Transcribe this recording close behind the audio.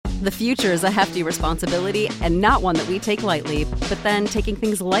The future is a hefty responsibility and not one that we take lightly. But then taking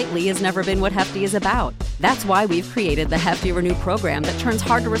things lightly has never been what Hefty is about. That's why we've created the Hefty Renew program that turns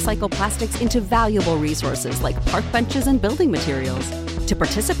hard-to-recycle plastics into valuable resources like park benches and building materials. To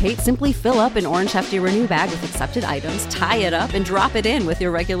participate, simply fill up an orange Hefty Renew bag with accepted items, tie it up, and drop it in with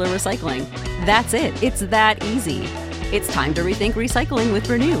your regular recycling. That's it. It's that easy. It's time to rethink recycling with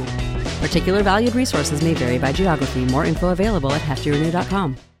Renew. Particular valued resources may vary by geography. More info available at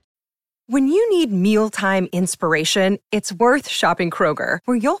heftyrenew.com. When you need mealtime inspiration, it's worth shopping Kroger,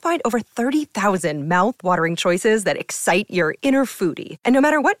 where you'll find over 30,000 mouth-watering choices that excite your inner foodie. And no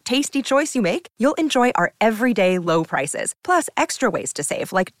matter what tasty choice you make, you'll enjoy our everyday low prices, plus extra ways to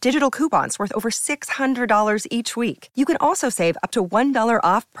save, like digital coupons worth over $600 each week. You can also save up to $1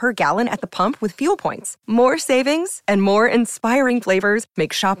 off per gallon at the pump with fuel points. More savings and more inspiring flavors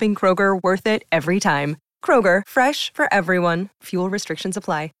make shopping Kroger worth it every time. Kroger, fresh for everyone. Fuel restrictions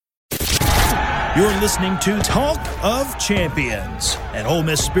apply. You're listening to Talk of Champions, an Ole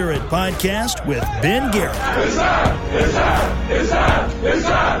Miss Spirit podcast with Ben Garrett. It's time! It's time! It's time! It's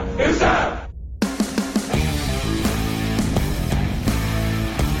time! It's time!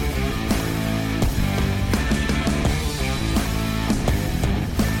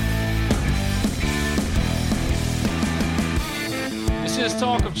 This is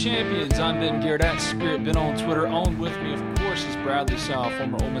Talk of Champions. I'm Ben Garrett at Spirit Ben on Twitter. On with me, of course, is Bradley Sowell,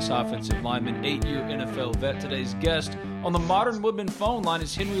 former Ole Miss offensive lineman, 8-year NFL vet. Today's guest on the Modern Woodman phone line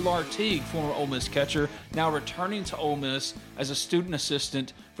is Henri Lartigue, former Ole Miss catcher, now returning to Ole Miss as a student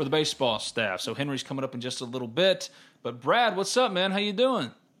assistant for the baseball staff. So Henry's coming up in just a little bit. But Brad, what's up, man? How you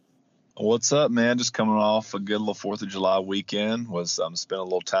doing? What's up, man? Just coming off a good little 4th of July weekend. Spent a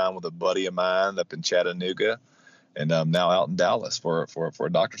little time with a buddy of mine up in Chattanooga. And I'm now out in Dallas for a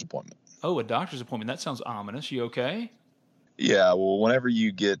doctor's appointment. Oh, a doctor's appointment. That sounds ominous. You okay? Yeah, well, whenever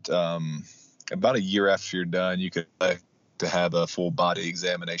you get about a year after you're done, you could to have a full body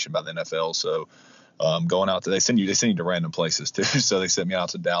examination by the NFL. So going out they send you to random places too. So they sent me out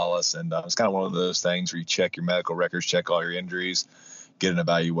to Dallas, and it's kind of one of those things where you check your medical records, check all your injuries, get an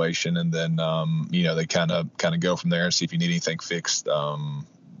evaluation, and then they kind of go from there and see if you need anything fixed.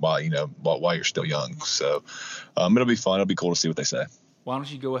 While you're still young. So it'll be fun. It'll be cool to see what they say. Why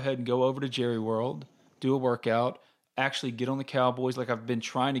don't you go ahead and go over to Jerry World, do a workout, actually get on the Cowboys like I've been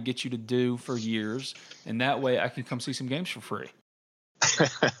trying to get you to do for years, and that way I can come see some games for free.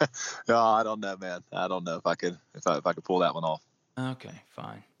 No, I don't know, man. I don't know if I could pull that one off. Okay,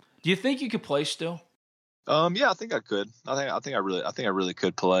 fine. Do you think you could play still? Yeah, I think I could. I think I really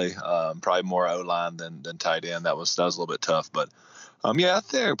could play. Probably more O-line than tight end. That was a little bit tough, but yeah, I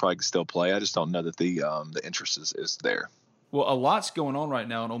think I probably could still play. I just don't know that the interest is there. Well, a lot's going on right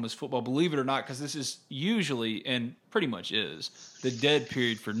now in Ole Miss football, believe it or not, because this is usually, and pretty much is, the dead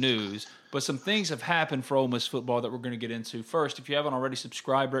period for news. But some things have happened for Ole Miss football that we're going to get into. First, if you haven't already,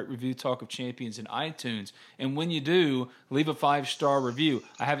 subscribe, rate, review Talk of Champions in iTunes. And when you do, leave a 5-star review.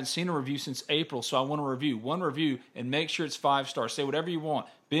 I haven't seen a review since April, so I want a review. One review, and make sure it's 5 stars. Say whatever you want.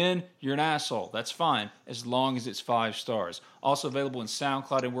 Ben, you're an asshole. That's fine, as long as it's 5 stars. Also available in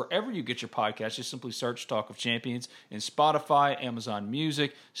SoundCloud and wherever you get your podcast. Just simply search Talk of Champions in Spotify, Amazon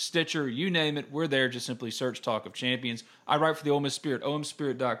Music, Stitcher, you name it. We're there. Just simply search Talk of Champions. I write for the Ole Miss Spirit,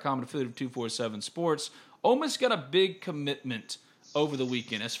 omspirit.com, an affiliate of 247 Sports. Ole Miss got a big commitment over the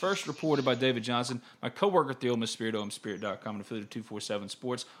weekend. As first reported by David Johnson, my coworker at the Ole Miss Spirit, omspirit.com, an affiliate of 247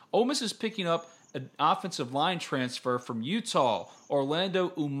 Sports. Ole Miss is picking up an offensive line transfer from Utah, Orlando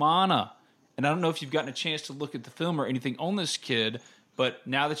Umana. And I don't know if you've gotten a chance to look at the film or anything on this kid, but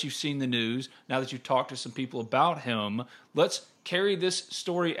now that you've seen the news, now that you've talked to some people about him, let's carry this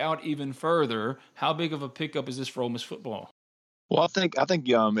story out even further. How big of a pickup is this for Ole Miss football? Well, I think it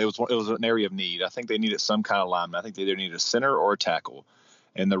was an area of need. I think they needed some kind of lineman. I think they either needed a center or a tackle.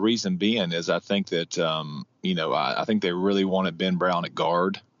 And the reason being is I think that, I think they really wanted Ben Brown at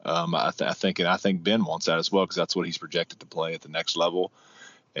guard. I think Ben wants that as well because that's what he's projected to play at the next level.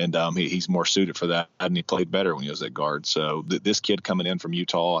 And he's more suited for that, and he played better when he was at guard. So this kid coming in from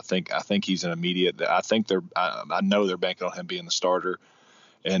Utah, I think he's an immediate. I know they're banking on him being the starter,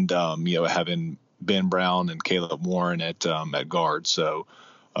 and having Ben Brown and Caleb Warren at guard. So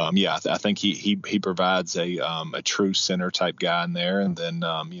I think he provides a true center type guy in there, and then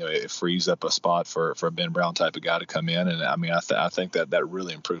it frees up a spot for a Ben Brown type of guy to come in, and I think that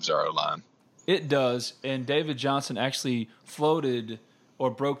really improves our O line. It does, and David Johnson actually floated or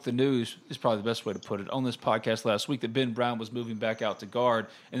broke the news, is probably the best way to put it, on this podcast last week that Ben Brown was moving back out to guard.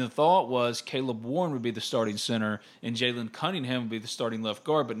 And the thought was Caleb Warren would be the starting center and Jalen Cunningham would be the starting left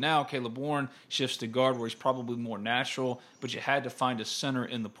guard. But now Caleb Warren shifts to guard where he's probably more natural, but you had to find a center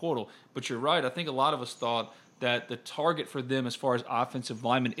in the portal. But you're right. I think a lot of us thought that the target for them as far as offensive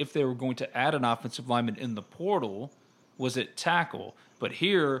linemen, if they were going to add an offensive lineman in the portal, was at tackle. But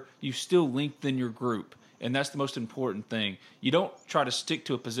here, you still lengthen your group, and that's the most important thing. You don't try to stick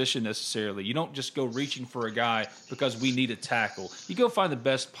to a position necessarily. You don't just go reaching for a guy because we need a tackle. You go find the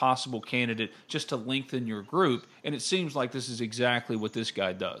best possible candidate just to lengthen your group, and it seems like this is exactly what this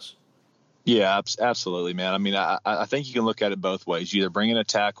guy does. Yeah, absolutely, man. I mean, I think you can look at it both ways. You either bring in a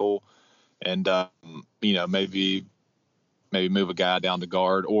tackle and, maybe move a guy down to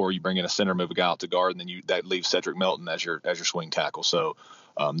guard, or you bring in a center, move a guy out to guard, and then that leaves Cedric Melton as your swing tackle. So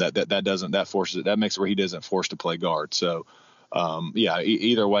that makes it where he doesn't forced to play guard. So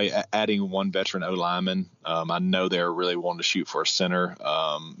either way, adding one veteran O lineman, I know they're really wanting to shoot for a center,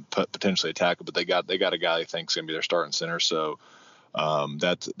 potentially a tackle, but they got a guy they think's going to be their starting center. So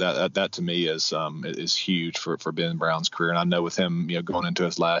that to me is huge for Ben Brown's career. And I know with him, going into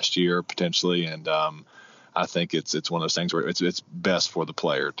his last year potentially, and I think it's one of those things where it's best for the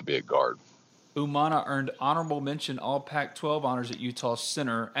player to be a guard. Umana earned honorable mention All Pac-12 honors at Utah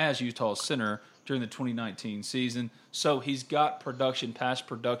Center during the 2019 season. So he's got past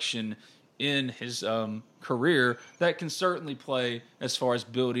production in his career that can certainly play as far as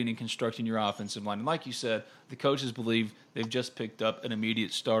building and constructing your offensive line. And like you said, the coaches believe they've just picked up an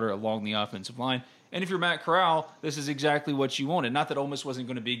immediate starter along the offensive line. And if you're Matt Corral, this is exactly what you wanted. Not that Ole Miss wasn't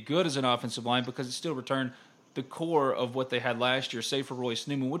going to be good as an offensive line, because it still returned the core of what they had last year, save for Royce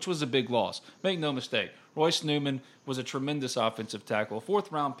Newman, which was a big loss. Make no mistake, Royce Newman was a tremendous offensive tackle, a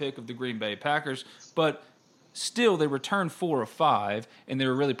fourth-round pick of the Green Bay Packers, but still they returned 4 of 5, and they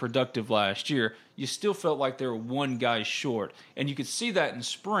were really productive last year. You still felt like they were one guy short, and you could see that in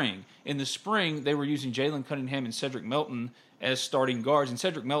spring. In the spring, they were using Jalen Cunningham and Cedric Melton as starting guards, and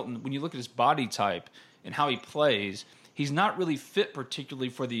Cedric Melton, when you look at his body type and how he plays, he's not really fit particularly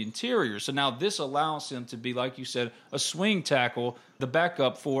for the interior. So now this allows him to be, like you said, a swing tackle, the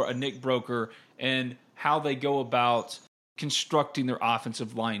backup for a Nick Broker, and how they go about constructing their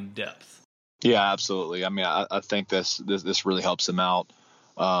offensive line depth. Yeah, absolutely. I mean, I think this really helps him out.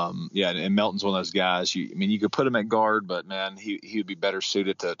 And Melton's one of those guys. You could put him at guard, but man, he would be better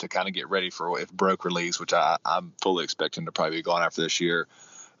suited to kind of get ready for if Broker leaves, which I'm fully expecting to probably be gone after this year.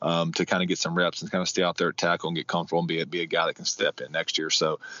 To kind of get some reps and kind of stay out there at tackle and get comfortable and be a guy that can step in next year.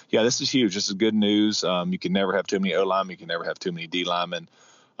 So, yeah, this is huge. This is good news. You can never have too many O linemen. You can never have too many D linemen.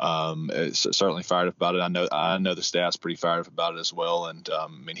 Certainly fired up about it. I know the staff's pretty fired up about it as well. And,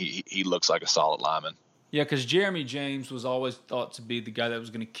 he looks like a solid lineman. Yeah, because Jeremy James was always thought to be the guy that was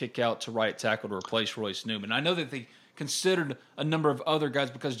going to kick out to right tackle to replace Royce Newman. I know that they considered a number of other guys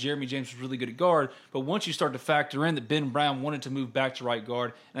because Jeremy James was really good at guard, but once you start to factor in that Ben Brown wanted to move back to right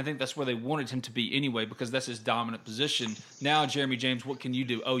guard, and I think that's where they wanted him to be anyway because that's his dominant position. Now, Jeremy James, what can you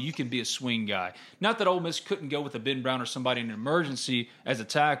do? Oh, you can be a swing guy. Not that Ole Miss couldn't go with a Ben Brown or somebody in an emergency as a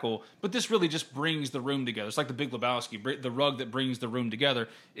tackle, but this really just brings the room together. It's like the Big Lebowski. The rug that brings the room together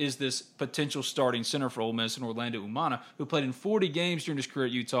is this potential starting center for Ole Miss in Orlando Umana, who played in 40 games during his career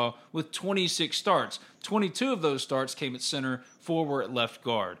at Utah with 26 starts. 22 of those starts came at center, 4 were at left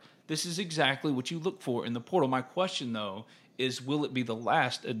guard. This is exactly what you look for in the portal. My question, though, is will it be the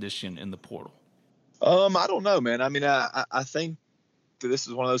last addition in the portal? I don't know, man. I mean, I think that this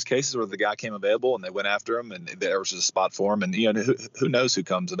is one of those cases where the guy came available and they went after him and there was a spot for him. And, who knows who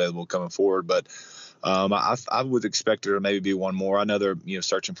comes available coming forward. But I would expect there to maybe be one more. I know they're,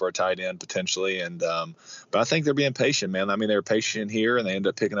 searching for a tight end potentially. And but I think they're being patient, man. I mean, they're patient here and they end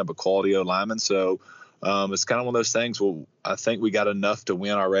up picking up a quality O lineman. So it's kind of one of those things. Well, I think we got enough to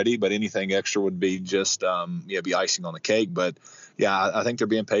win already, but anything extra would be just, be icing on the cake. But yeah, I think they're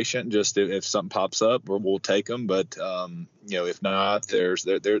being patient. Just if something pops up, we'll take them. But if not,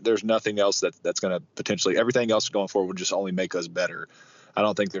 there's nothing else that's going to potentially. Everything else going forward would just only make us better. I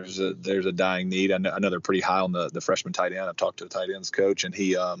don't think there's a dying need. I know they're pretty high on the freshman tight end. I've talked to the tight ends coach, and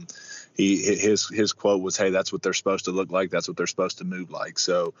his quote was, "Hey, that's what they're supposed to look like. That's what they're supposed to move like."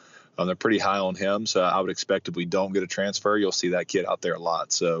 So they're pretty high on him. So I would expect if we don't get a transfer, you'll see that kid out there a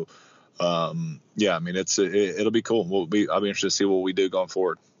lot. So it'll be cool. I'll be interested to see what we do going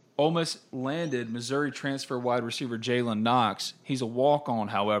forward. Ole Miss landed Missouri transfer wide receiver Jalen Knox. He's a walk-on,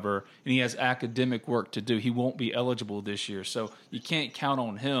 however, and he has academic work to do. He won't be eligible this year, so you can't count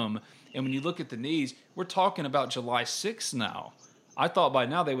on him. And when you look at the needs, we're talking about July 6th now. I thought by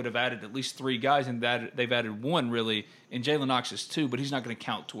now they would have added at least 3 guys, and they've added 1 really, and Jalen Knox is 2, but he's not going to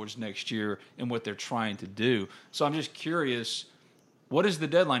count towards next year and what they're trying to do. So I'm just curious, what is the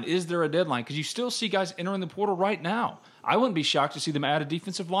deadline? Is there a deadline? Because you still see guys entering the portal right now. I wouldn't be shocked to see them add a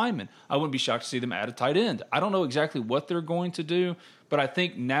defensive lineman. I wouldn't be shocked to see them add a tight end. I don't know exactly what they're going to do, but I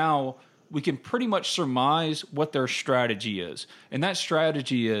think now we can pretty much surmise what their strategy is. And that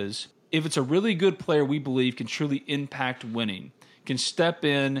strategy is, if it's a really good player we believe can truly impact winning, can step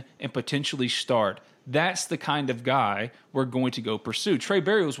in and potentially start, that's the kind of guy we're going to go pursue. Trey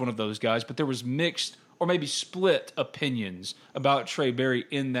Berry was one of those guys, but there was mixed or maybe split opinions about Trey Berry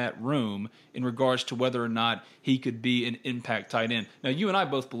in that room in regards to whether or not he could be an impact tight end. Now, you and I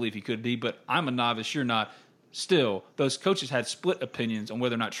both believe he could be, but I'm a novice, you're not. Still, those coaches had split opinions on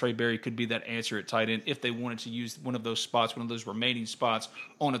whether or not Trey Berry could be that answer at tight end if they wanted to use one of those spots, one of those remaining spots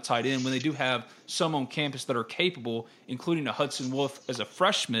on a tight end, when they do have some on campus that are capable, including a Hudson Wolf as a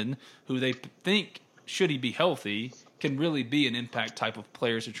freshman, who they think, should he be healthy, can really be an impact type of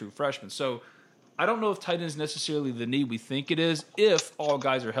player as a true freshman. So I don't know if tight end is necessarily the need we think it is if all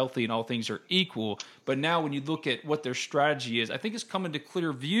guys are healthy and all things are equal. But now when you look at what their strategy is, I think it's coming to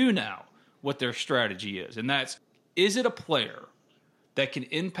clear view now what their strategy is. And that's, is it a player that can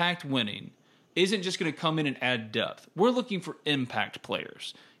impact winning, isn't just going to come in and add depth? We're looking for impact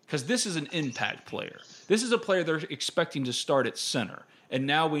players because this is an impact player. This is a player they're expecting to start at center. And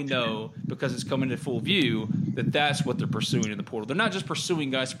now we know, because it's coming to full view, that that's what they're pursuing in the portal. They're not just pursuing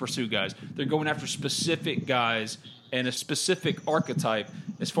guys to pursue guys. They're going after specific guys and a specific archetype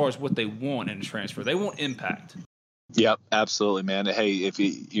as far as what they want in a transfer. They want impact. Yep, absolutely, man. Hey, if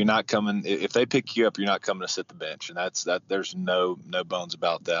you're not coming, if they pick you up, you're not coming to sit the bench, and that's that. There's no bones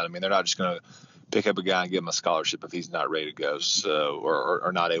about that. I mean, they're not just going to pick up a guy and give him a scholarship if he's not ready to go, so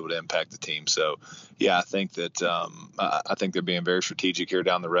or not able to impact the team. So, yeah, I think that I think they're being very strategic here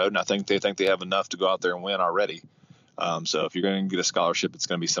down the road, and I think they have enough to go out there and win already. So if you're going to get a scholarship, it's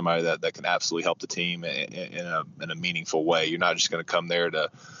going to be somebody that can absolutely help the team in a meaningful way. You're not just going to come there to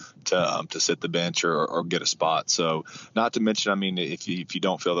sit the bench or get a spot. So not to mention, I mean, if you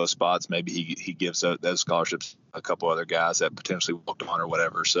don't fill those spots, maybe he gives those scholarships a couple other guys that potentially walked on or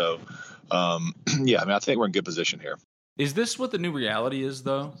whatever. So, yeah, I mean, I think we're in good position here. Is this what the new reality is,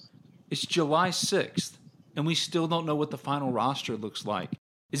 though? It's July 6th, and we still don't know what the final roster looks like.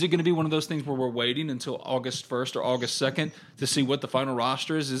 Is it going to be one of those things where we're waiting until August 1st or August 2nd to see what the final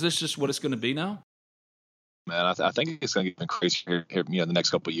roster is? Is this just what it's going to be now? Man, I think it's going to get even crazier here, the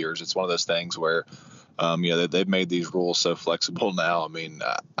next couple of years. It's one of those things where, they've made these rules so flexible now. I mean,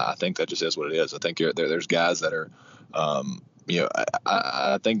 I think that just is what it is. I think there's guys that are,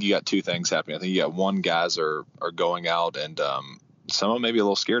 I think you got 2 things happening. I think you got one, guys are going out, and some of them may be a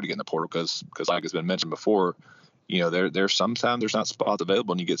little scared to get in the portal because like has been mentioned before, there's sometimes there's not spots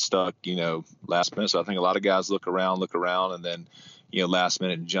available and you get stuck, last minute. So I think a lot of guys look around and then, last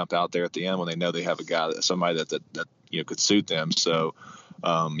minute jump out there at the end when they know they have a guy, somebody that could suit them. So,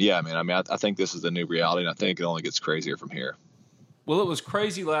 yeah, I think this is the new reality, and I think it only gets crazier from here. Well, it was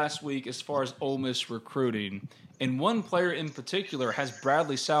crazy last week as far as Ole Miss recruiting, and one player in particular has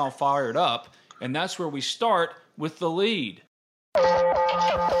Bradley Sowell fired up, and that's where we start with the lead.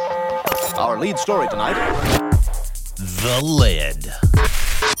 Our lead story tonight. The Lid.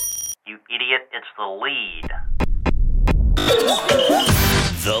 You idiot, it's the lead.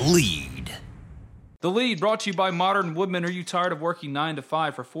 The Lead. The Lead brought to you by Modern Woodmen. Are you tired of working 9 to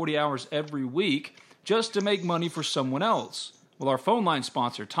 5 for 40 hours every week just to make money for someone else? Well, our phone line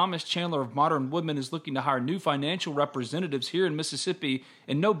sponsor, Thomas Chandler of Modern Woodmen, is looking to hire new financial representatives here in Mississippi,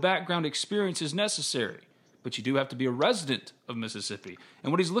 and no background experience is necessary. But you do have to be a resident of Mississippi.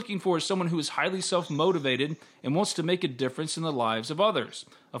 And what he's looking for is someone who is highly self-motivated and wants to make a difference in the lives of others.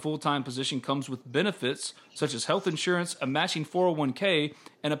 A full-time position comes with benefits such as health insurance, a matching 401k,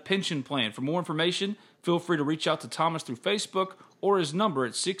 and a pension plan. For more information, feel free to reach out to Thomas through Facebook or his number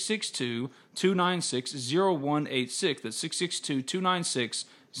at 662-296-0186. That's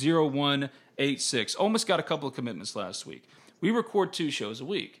 662-296-0186. Almost got a couple of commitments last week. We record 2 shows a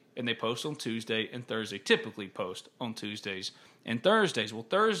week, and they post on Tuesday and Thursday, typically post on Tuesdays and Thursdays. Well,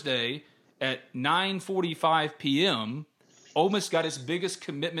 Thursday at 9:45 p.m., Ole Miss got its biggest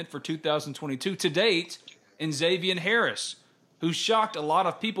commitment for 2022 to date in Xavier Harris, who shocked a lot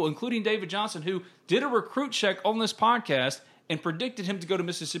of people, including David Johnson, who did a recruit check on this podcast and predicted him to go to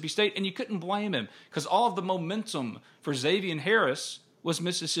Mississippi State, and you couldn't blame him because all of the momentum for Xavier Harris was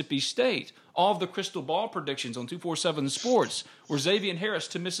Mississippi State. All of the crystal ball predictions on 247 Sports were Xavier Harris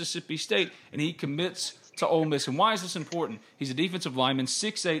to Mississippi State, and he commits to Ole Miss. And why is this important? He's a defensive lineman,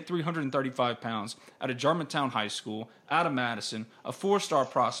 6'8", 335 pounds, out of Germantown High School, out of Madison, a 4-star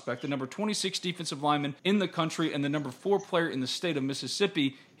prospect, the number 26 defensive lineman in the country, and the number 4 player in the state of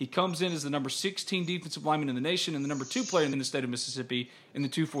Mississippi. He comes in as the number 16 defensive lineman in the nation and the number 2 player in the state of Mississippi in the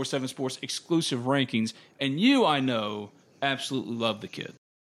 247 Sports exclusive rankings. And you, I know, absolutely love the kid.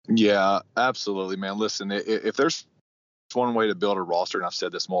 Yeah, absolutely, man. Listen, if there's one way to build a roster, and I've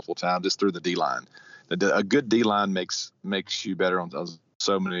said this multiple times, it's through the D-line. A good D-line makes you better on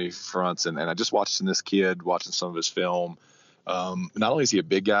so many fronts. And I just watched this kid, watching some of his film. Not only is he a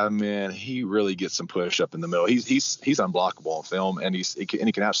big guy, man, he really gets some push up in the middle. He's unblockable on film, and he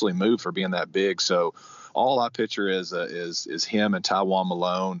can absolutely move for being that big. So all I picture is him and Tywan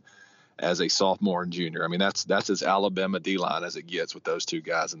Malone as a sophomore and junior. I mean, that's as Alabama D-line as it gets with those two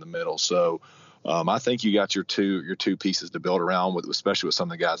guys in the middle. So I think you got your two pieces to build around with, especially with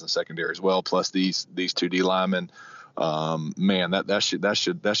some of the guys in the secondary as well. Plus these two D linemen. Man, that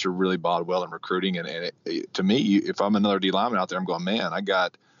should really bode well in recruiting. And to me, if I'm another D lineman out there, I'm going, man, I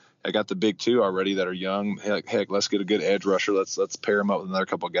got the big two already that are young. Heck, let's get a good edge rusher. Let's pair him up with another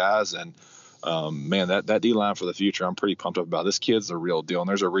couple of guys. And man, that D line for the future, I'm pretty pumped up about. This kid's the real deal, and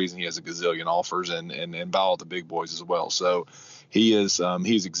there's a reason he has a gazillion offers and by all the big boys as well. So he's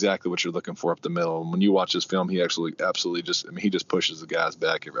exactly what you're looking for up the middle. And when you watch his film, he absolutely he just pushes the guys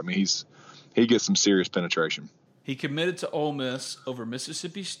back. I mean, he gets some serious penetration. He committed to Ole Miss over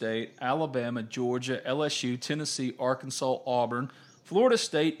Mississippi State, Alabama, Georgia, LSU, Tennessee, Arkansas, Auburn, Florida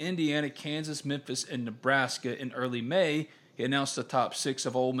State, Indiana, Kansas, Memphis, and Nebraska in early May. He announced the top 6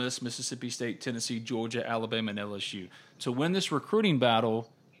 of Ole Miss, Mississippi State, Tennessee, Georgia, Alabama, and LSU. To win this recruiting battle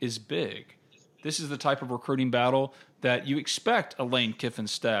is big. This is the type of recruiting battle that you expect a Lane Kiffin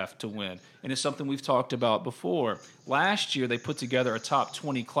staff to win, and it's something we've talked about before. Last year, they put together a top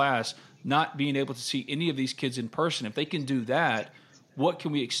 20 class, not being able to see any of these kids in person. If they can do that, what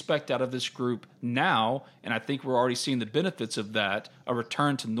can we expect out of this group now? And I think we're already seeing the benefits of that, a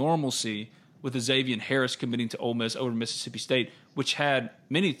return to normalcy with Xavier Harris committing to Ole Miss over Mississippi State, which had,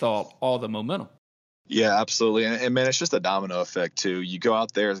 many thought, all the momentum. Yeah, absolutely. And man, it's just a domino effect, too. You go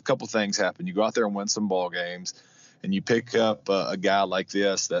out there, a couple things happen. You go out there and win some ball games, and you pick up a guy like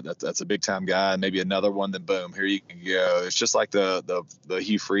this that's a big-time guy, and maybe another one, then boom, here you can go. It's just like the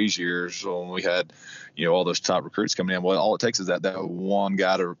Hugh Freeze years when we had, all those top recruits coming in. Well, all it takes is that one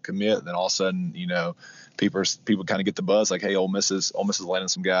guy to commit, and then all of a sudden, people kind of get the buzz like, hey, Ole Miss is landing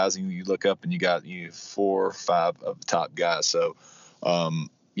some guys, and you look up and you got 4 or 5 of the top guys. So,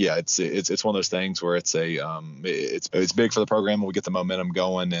 yeah, it's one of those things where it's big for the program and we get the momentum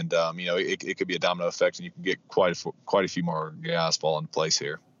going, and it could be a domino effect, and you can get quite a few more guys fall into place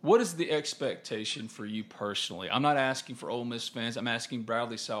here. What is the expectation for you personally? I'm not asking for Ole Miss fans. I'm asking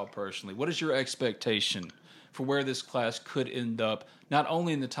Bradley Sowell personally. What is your expectation for where this class could end up, not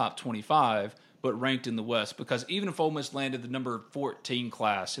only in the top 25, but ranked in the West? Because even if Ole Miss landed the number 14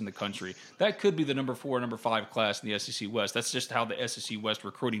 class in the country, that could be the number 4 or number 5 class in the SEC West. That's just how the SEC West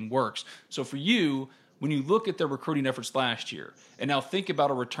recruiting works. So for you, when you look at their recruiting efforts last year, and now think about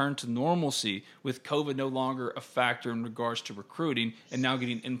a return to normalcy with COVID no longer a factor in regards to recruiting and now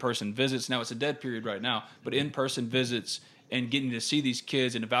getting in-person visits. Now it's a dead period right now, but in-person visits and getting to see these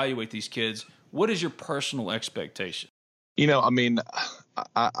kids and evaluate these kids, what is your personal expectation?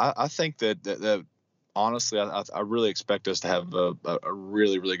 I think that honestly, I really expect us to have a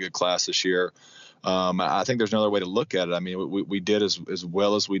really, really good class this year. I think there's another way to look at it. I mean, we did as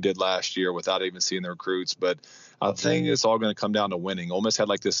well as we did last year without even seeing the recruits, but I think it's all going to come down to winning. Ole Miss had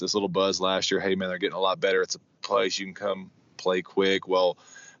like this little buzz last year. Hey, man, they're getting a lot better. It's a place you can come play quick. Well,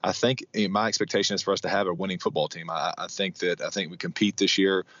 I think my expectation is for us to have a winning football team. I think we compete this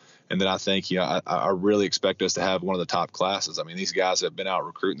year. And then I think, I really expect us to have one of the top classes. I mean, these guys have been out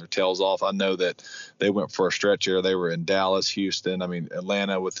recruiting their tails off. I know that they went for a stretch here. They were in Dallas, Houston,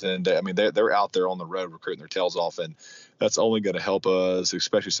 Atlanta they're out there on the road recruiting their tails off. And that's only going to help us,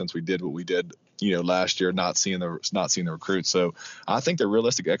 especially since we did what we did, last year, not seeing the recruits. So I think the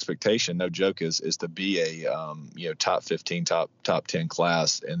realistic expectation, no joke, is to be a top 15, top 10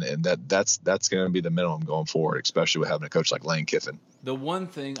 class. And that's going to be the minimum going forward, especially with having a coach like Lane Kiffin. The one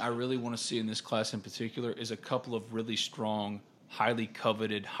thing I really want to see in this class in particular is a couple of really strong, highly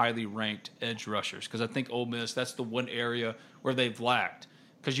coveted, highly ranked edge rushers, because I think Ole Miss, that's the one area where they've lacked.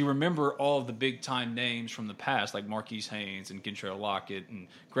 because you remember all of the big-time names from the past, like Marquise Haynes and Kentrell Lockett and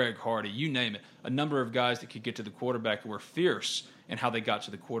Greg Hardy, you name it. A number of guys that could get to the quarterback who were fierce in how they got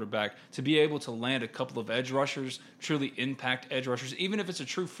to the quarterback. To be able to land a couple of edge rushers, truly impact edge rushers, even if it's a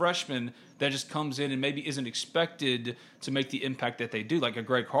true freshman that just comes in and maybe isn't expected to make the impact that they do, like a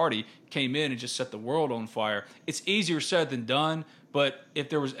Greg Hardy came in and just set the world on fire. It's easier said than done, but if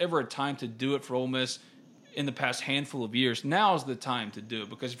there was ever a time to do it for Ole Miss in the past handful of years, now's the time to do it,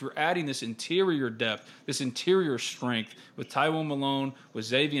 because if you're adding this interior depth, this interior strength with Tywone Malone, with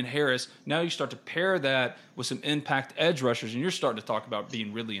Xavier Harris, now you start to pair that with some impact edge rushers, and you're starting to talk about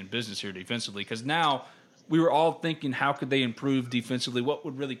being really in business here defensively, because now we were all thinking, how could they improve defensively? What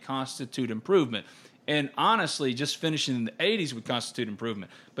would really constitute improvement? And honestly, just finishing in the 80s would constitute improvement.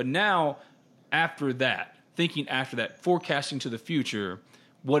 But now, after that, thinking after that, forecasting to the future,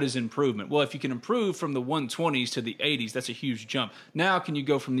 what is improvement? Well, if you can improve from the 120s to the 80s, that's a huge jump. Now can you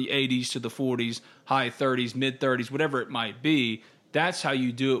go from the 80s to the 40s, high 30s, mid 30s, whatever it might be? That's how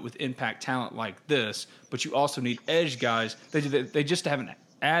you do it with impact talent like this. But you also need edge guys. They just haven't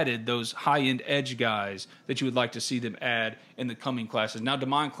added those high-end edge guys that you would like to see them add in the coming classes. Now,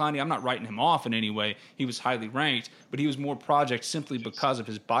 DeMond Clowney, I'm not writing him off in any way. He was highly ranked, but he was more project simply because of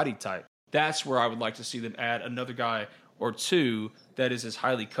his body type. That's where I would like to see them add another guy or two that is as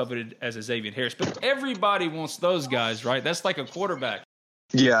highly coveted as a Xavier Harris. But everybody wants those guys, right? That's like a quarterback.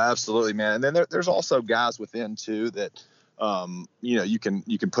 Yeah, absolutely, man. And then there's also guys within too that you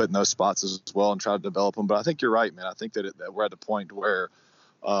can put in those spots as well and try to develop them. But I think you're right, man. I think that we're at the point where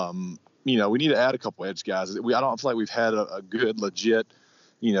we need to add a couple edge guys. I don't feel like we've had a good, legit,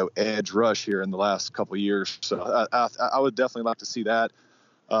 edge rush here in the last couple of years. So I would definitely like to see that.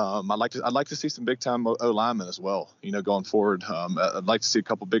 I'd like to see some big time O linemen as well. Going forward, I'd like to see a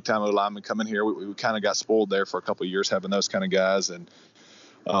couple big time O linemen come in here. We kind of got spoiled there for a couple of years having those kind of guys, and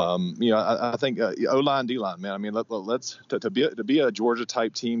I think O line, D line, man. I mean, let's be a Georgia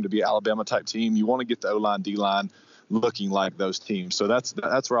type team, to be an Alabama type team. You want to get the O line, D line looking like those teams. So that's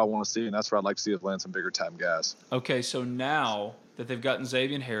where I want to see, and that's where I'd like to see us land some bigger time guys. Okay, so now that they've gotten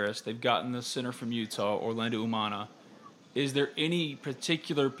Xavier Harris, they've gotten the center from Utah, Orlando Umana. Is there any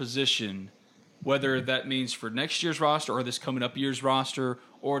particular position, whether that means for next year's roster or this coming up year's roster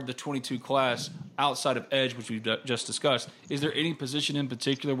or the 22 class outside of edge, which we've just discussed, is there any position in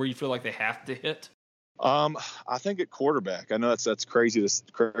particular where you feel like they have to hit? I think at quarterback. I know that's crazy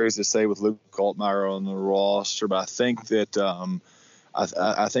to say with Luke Altmaier on the roster, but I think that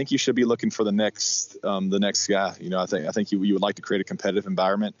I think you should be looking for the next guy. I think you would like to create a competitive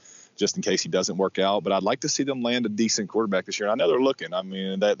environment just in case he doesn't work out. But I'd like to see them land a decent quarterback this year. I know they're looking. I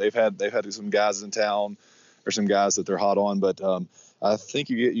mean, they've had some guys in town or some guys that they're hot on, but I think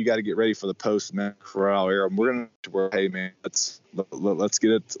you got to get ready for the post Matt Corral era. We're going to work. Hey man, let's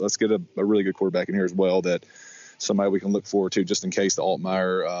get a really good quarterback in here as well, that somebody we can look forward to just in case the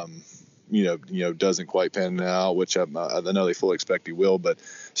Altmaier doesn't quite pan out, which I know they fully expect he will. But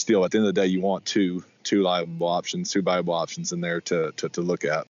still, at the end of the day, you want two viable options in there to look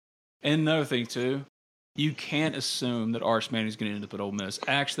at. And another thing too, you can't assume that Arch Manning is going to end up at Ole Miss.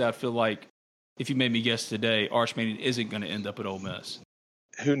 Actually, I feel like if you made me guess today, Arch Manning isn't going to end up at Ole Miss.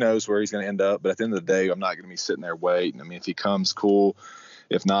 Who knows where he's going to end up? But at the end of the day, I'm not going to be sitting there waiting. I mean, if he comes, cool.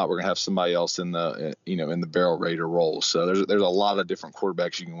 If not, we're going to have somebody else in the barrel ready to roll. So there's a lot of different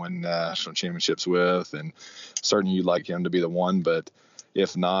quarterbacks you can win national championships with, and certainly you'd like him to be the one. But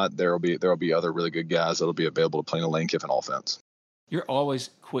if not, there'll be other really good guys that'll be available to play in a Lane Kiffin offense. You're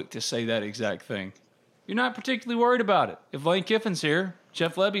always quick to say that exact thing. You're not particularly worried about it. If Lane Kiffin's here,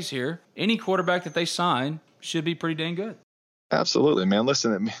 Jeff Lebby's here, any quarterback that they sign should be pretty dang good. Absolutely, man.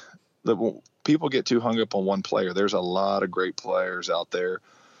 Listen, people get too hung up on one player. There's a lot of great players out there.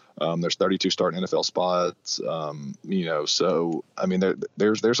 There's 32 starting NFL spots. So I mean,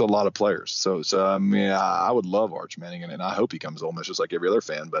 there's a lot of players. So I mean, I would love Arch Manning, and I hope he comes to Ole Miss just like every other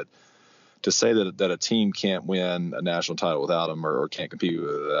fan. But to say that a team can't win a national title without him or can't compete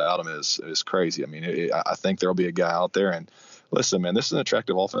without him is crazy. I mean, I think there'll be a guy out there. And listen, man, this is an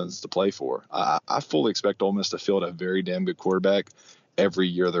attractive offense to play for. I fully expect Ole Miss to field a very damn good quarterback every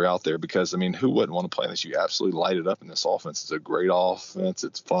year they're out there, because I mean, who wouldn't want to play this? You absolutely light it up in this offense. It's a great offense.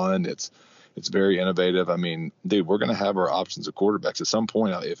 It's fun. It's very innovative. I mean, dude, we're going to have our options of quarterbacks at some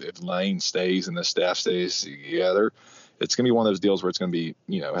point. If Lane stays and the staff stays together, it's going to be one of those deals where it's going to be,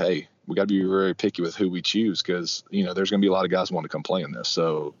 hey, we got to be very picky with who we choose, because there's going to be a lot of guys who want to come play in this.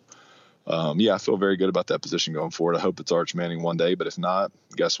 So I feel very good about that position going forward. I hope it's Arch Manning one day, but if not,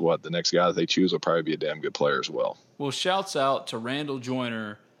 guess what? The next guy that they choose will probably be a damn good player as well. Well, shouts out to Randall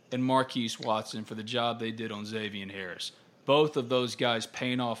Joyner and Marquise Watson for the job they did on Xavier Harris. both of those guys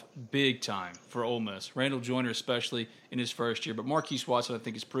paying off big time for Ole Miss. Randall Joyner especially in his first year. But Marquise Watson, I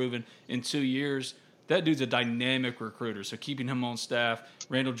think, has proven in 2 years that dude's a dynamic recruiter. So keeping him on staff,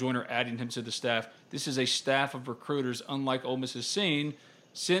 Randall Joyner adding him to the staff, this is a staff of recruiters unlike Ole Miss has seen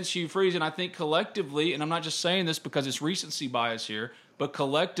since Hugh Freeze. And I think collectively, and I'm not just saying this because it's recency bias here, but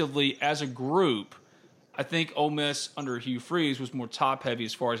collectively as a group, I think Ole Miss under Hugh Freeze was more top-heavy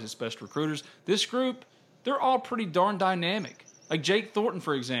as far as its best recruiters. This group, they're all pretty darn dynamic. Like Jake Thornton,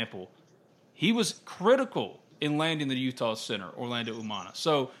 for example, he was critical in landing the Utah center, Orlando Umana.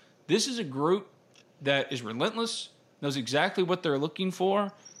 So this is a group that is relentless, knows exactly what they're looking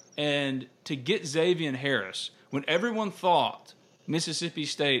for, and to get Xavier Harris, when everyone thought Mississippi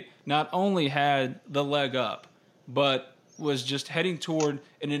State not only had the leg up, but was just heading toward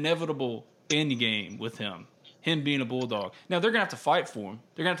an inevitable end game with him being a Bulldog. Now, they're going to have to fight for him.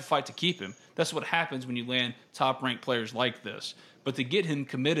 They're going to have to fight to keep him. That's what happens when you land top-ranked players like this. But to get him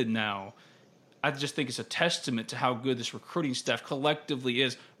committed now, I just think it's a testament to how good this recruiting staff collectively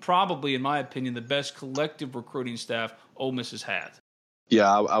is. Probably, in my opinion, the best collective recruiting staff Ole Miss has had. Yeah,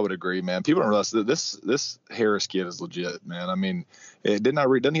 I would agree, man. People don't realize that this Harris kid is legit, man. I mean,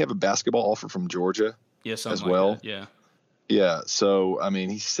 doesn't he have a basketball offer from Georgia? Yeah, as well. Like that. Yeah. Yeah. So I mean,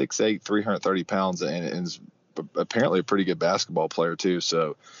 he's 6'8", 330 pounds, and is apparently a pretty good basketball player too.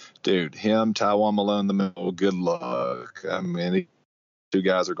 So, dude, Taiwan Malone in the middle. Good luck. I mean, these two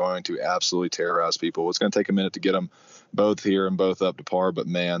guys are going to absolutely terrorize people. It's going to take a minute to get them both here and both up to par, but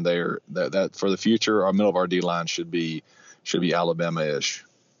man, that for the future, our middle of our D line should be Alabama-ish.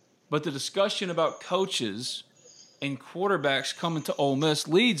 But the discussion about coaches and quarterbacks coming to Ole Miss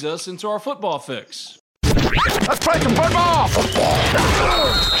leads us into our football fix. Let's play some football!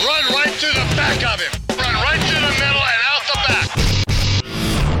 Run right to the back of him. Run right to the middle and out the back.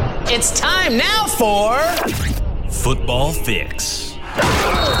 It's time now for Football Fix.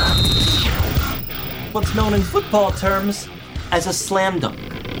 What's known in football terms as a slam dunk.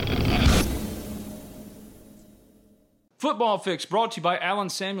 Football Fix brought to you by Allen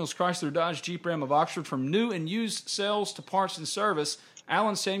Samuels Chrysler Dodge Jeep Ram of Oxford. From new and used sales to parts and service,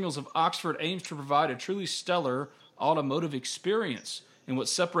 Allen Samuels of Oxford aims to provide a truly stellar automotive experience. And what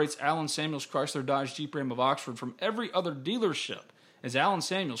separates Allen Samuels Chrysler Dodge Jeep Ram of Oxford from every other dealership is Allen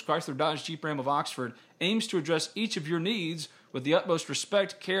Samuels Chrysler Dodge Jeep Ram of Oxford aims to address each of your needs with the utmost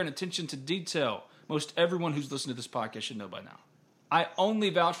respect, care, and attention to detail. Most everyone who's listened to this podcast should know by now. I only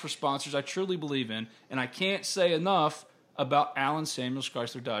vouch for sponsors I truly believe in, and I can't say enough about Allen Samuels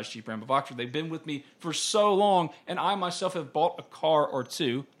Chrysler Dodge Jeep Ram of Oxford. They've been with me for so long, and I myself have bought a car or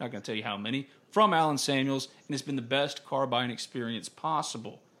two, not going to tell you how many, from Allen Samuels, and it's been the best car buying experience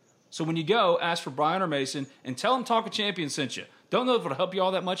possible. So when you go, ask for Brian or Mason, and tell them Talk of Champions sent you. Don't know if it'll help you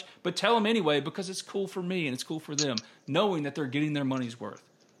all that much, but tell them anyway because it's cool for me and it's cool for them, knowing that they're getting their money's worth.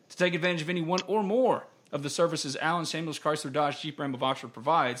 To take advantage of any one or more of the services Allen Samuels Chrysler Dodge Jeep Ram of Oxford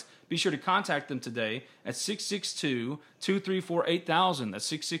provides, be sure to contact them today at 662-234-8000. That's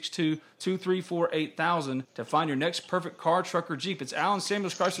 662-234-8000 to find your next perfect car, truck, or Jeep. It's Allen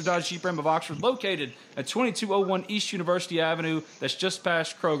Samuels Chrysler Dodge Jeep Ram of Oxford, located at 2201 East University Avenue. That's just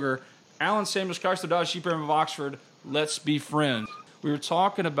past Kroger. Allen Samuels Chrysler Dodge Jeep Ram of Oxford. Let's be friends. We were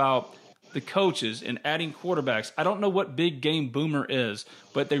talking about the coaches and adding quarterbacks. I don't know what Big Game Boomer is,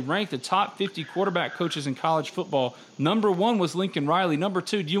 but they ranked the top 50 quarterback coaches in college football. Number 1 was Lincoln Riley. Number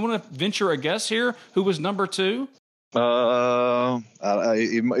 2, do you want to venture a guess here? Who was number 2?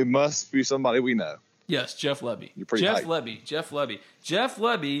 It must be somebody we know. Yes, Jeff Lebby. You're pretty Jeff hyped. Jeff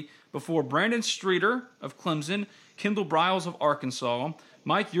Lebby before Brandon Streeter of Clemson, Kendall Briles of Arkansas,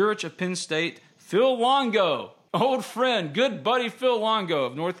 Mike Urich of Penn State, Phil Longo, old friend, good buddy Phil Longo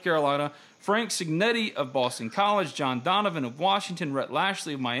of North Carolina, Frank Signetti of Boston College, John Donovan of Washington, Rhett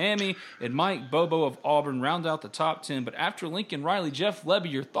Lashley of Miami, and Mike Bobo of Auburn round out the top 10. But after Lincoln Riley, Jeff Lebby,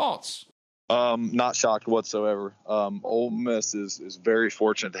 your thoughts? Not shocked whatsoever. Ole Miss is very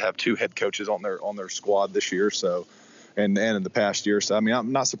fortunate to have 2 head coaches on their squad this year. So, and in the past year. So, I mean,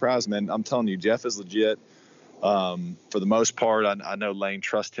 I'm not surprised, man. I'm telling you, Jeff is legit. For the most part, I know Lane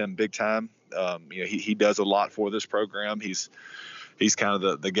trusts him big time. He does a lot for this program. He's kind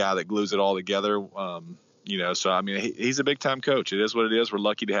of the guy that glues it all together. So I mean, he's a big time coach. It is what it is. We're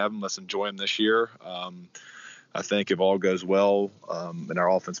lucky to have him. Let's enjoy him this year. I think if all goes well and our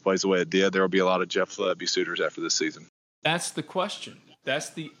offense plays the way it did, there will be a lot of Jeff Lebby suitors after this season. That's the question. That's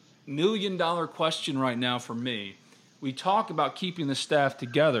the $1 million question right now for me. We talk about keeping the staff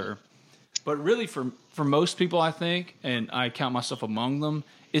together, but really for most people, I think, and I count myself among them,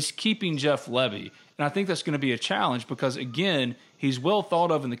 is keeping Jeff Lebby. And I think that's going to be a challenge because, again, he's well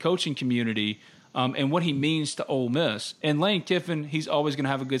thought of in the coaching community. and what he means to Ole Miss. And Lane Kiffin, he's always going to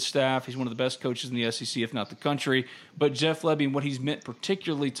have a good staff. He's one of the best coaches in the SEC, if not the country. But Jeff Lebby and what he's meant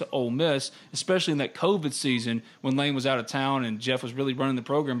particularly to Ole Miss, especially in that COVID season when Lane was out of town and Jeff was really running the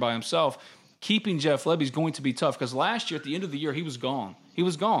program by himself, keeping Jeff Lebby is going to be tough because last year at the end of the year he was gone. He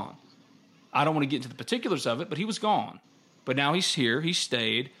was gone. I don't want to get into the particulars of it, but he was gone. But now he's here. He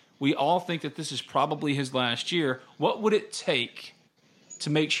stayed. We all think that this is probably his last year. What would it take to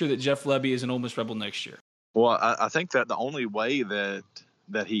make sure that Jeff Lebby is an Ole Miss Rebel next year? Well, I think that the only way that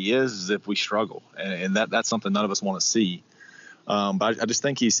he is if we struggle, and that's something none of us want to see. But I just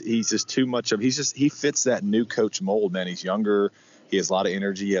think he's just too much of he fits that new coach mold, man. He's younger, he has a lot of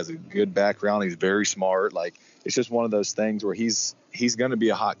energy, he has a good background, he's very smart. Like, it's just one of those things where he's going to be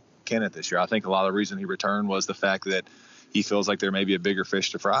a hot candidate this year. I think a lot of the reason he returned was the fact that he feels like there may be a bigger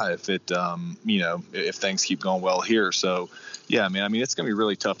fish to fry if if things keep going well here. So, yeah, I mean, it's going to be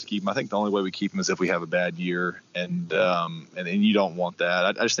really tough to keep him. I think the only way we keep him is if we have a bad year, and you don't want that.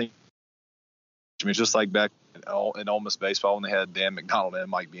 I just think, it's just like back in Ole Miss baseball when they had Dan McDonald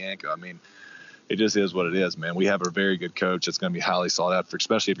and Mike Bianco. I mean, it just is what it is, man. We have a very good coach that's going to be highly sought after,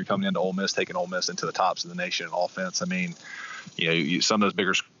 especially if you're coming into Ole Miss, taking Ole Miss into the tops of the nation in offense. I mean, some of those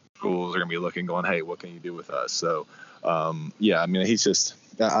bigger schools are going to be looking, going, hey, what can you do with us? So, I mean, he's just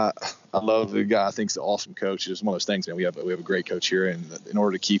I love the guy. I think he's an awesome coach. It's just one of those things, man. We have a great coach here, and in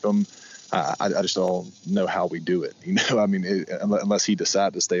order to keep him, I just don't know how we do it. I mean, unless he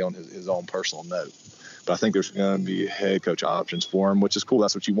decides to stay on his own personal note. But I think there's going to be head coach options for him, which is cool.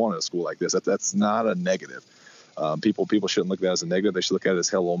 That's what you want at a school like this. That's not a negative. People shouldn't look at that as a negative. They should look at it as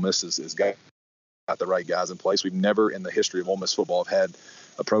hell. Ole Miss is got the right guys in place. We've never in the history of Ole Miss football have had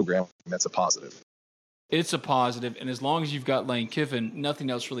a program that's a positive. It's a positive, and as long as you've got Lane Kiffin, nothing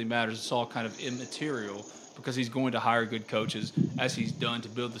else really matters. It's all kind of immaterial because he's going to hire good coaches as he's done to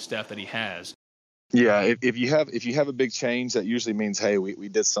build the staff that he has. Yeah, if you have a big change, that usually means, hey, we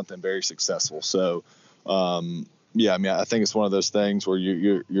did something very successful. So, I mean, I think it's one of those things where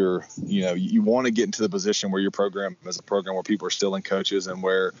you want to get into the position where your program is a program where people are still in coaches and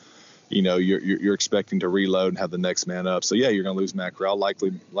where you're expecting to reload and have the next man up. So yeah, you're going to lose Matt Corral,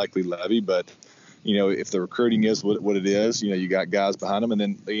 likely Levy, but if the recruiting is what it is, you got guys behind him, and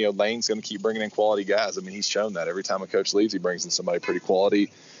then Lane's going to keep bringing in quality guys. I mean, he's shown that every time a coach leaves, he brings in somebody pretty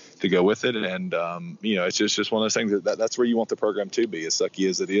quality to go with it, and it's just one of those things that's where you want the program to be. As sucky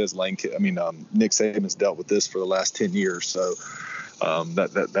as it is, Nick Saban's dealt with this for the last 10 years, so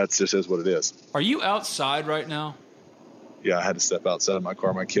that's just is what it is. Are you outside right now? Yeah, I had to step outside of my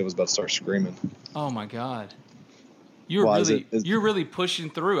car. My kid was about to start screaming. Oh my God. You're really pushing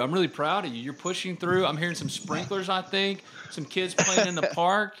through. I'm really proud of you. You're pushing through. I'm hearing some sprinklers, I think, some kids playing in the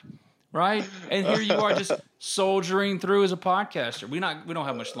park, right? And here you are just soldiering through as a podcaster. We don't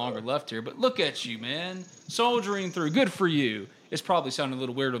have much longer left here, but look at you, man. Soldiering through. Good for you. It's probably sounding a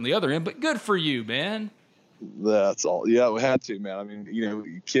little weird on the other end, but good for you, man. That's all. Yeah, we had to, man. I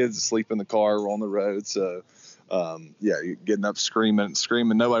mean, kids sleep in the car, we're on the road, so you're getting up screaming.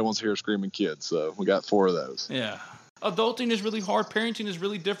 Nobody wants to hear a screaming kid, so we got 4 of those. Yeah. Adulting is really hard. Parenting is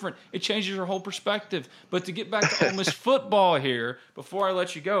really different. It changes your whole perspective. But to get back to Ole Miss football here, before I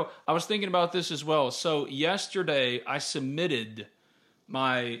let you go, I was thinking about this as well. So yesterday I submitted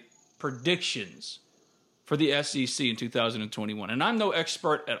my predictions for the SEC in 2021, and I'm no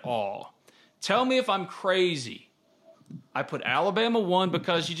expert at all. Tell me if I'm crazy. I put Alabama 1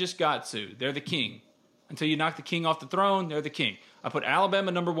 because you just got to. They're the king. Until you knock the king off the throne, they're the king. I put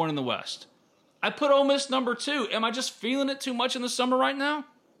Alabama number 1 in the West. I put Ole Miss number 2. Am I just feeling it too much in the summer right now?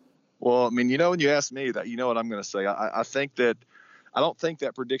 Well, I mean, when you ask me that, what I'm going to say. I think that I don't think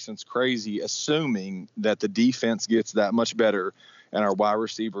that prediction's crazy, assuming that the defense gets that much better and our wide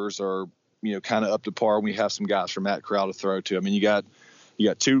receivers are, kind of up to par. We have some guys from Matt Corral to throw to. I mean, you got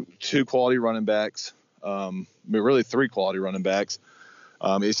two quality running backs, really 3 quality running backs.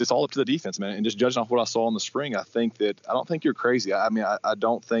 It's just all up to the defense, man. And just judging off what I saw in the spring, I don't think you're crazy. I mean, I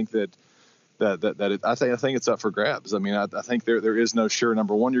don't think that I think it's up for grabs. I mean, I think there is no sure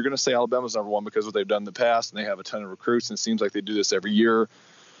number 1. You're going to say Alabama's number 1 because of what they've done in the past, and they have a ton of recruits, and it seems like they do this every year.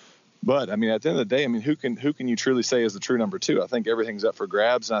 But I mean, at the end of the day, I mean, who can you truly say is the true number 2? I think everything's up for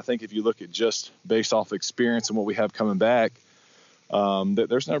grabs, and I think if you look at just based off experience and what we have coming back, that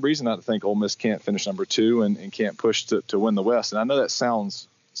there's no reason not to think Ole Miss can't finish number 2 and can't push to win the West. And I know that sounds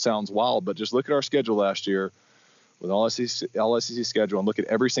wild, but just look at our schedule last year. With all SEC schedule, and look at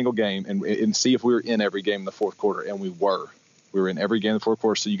every single game and see if we were in every game in the fourth quarter, and we were in every game in the fourth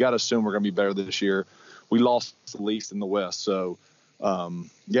quarter. So you got to assume we're going to be better this year. We lost the least in the West, so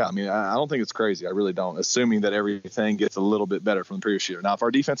yeah, I mean, I don't think it's crazy. I really don't, assuming that everything gets a little bit better from the previous year. Now, if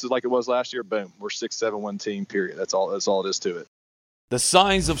our defense is like it was last year, boom, we're 6-7-1 team, period. That's all it is to it. The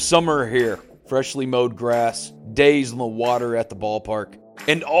signs of summer are here. Freshly mowed grass, days on the water at the ballpark,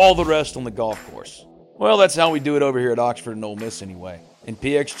 and all the rest on the golf course. Well, that's how we do it over here at Oxford and Ole Miss anyway. And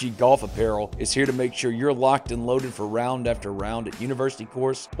PXG Golf Apparel is here to make sure you're locked and loaded for round after round at University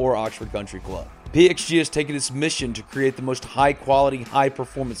Course or Oxford Country Club. PXG has taken its mission to create the most high-quality,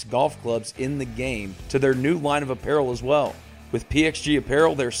 high-performance golf clubs in the game to their new line of apparel as well. With PXG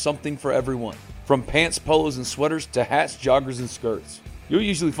Apparel, there's something for everyone. From pants, polos, and sweaters to hats, joggers, and skirts. You'll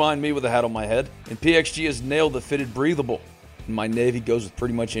usually find me with a hat on my head, and PXG has nailed the fitted breathable, and my navy goes with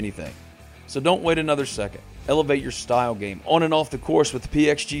pretty much anything. So don't wait another second. Elevate your style game on and off the course with the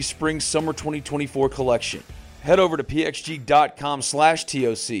PXG Spring-Summer 2024 collection. Head over to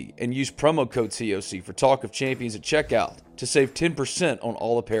pxg.com/TOC and use promo code TOC for Talk of Champions at checkout to save 10% on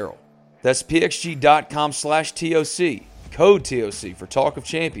all apparel. That's pxg.com/TOC, code TOC for Talk of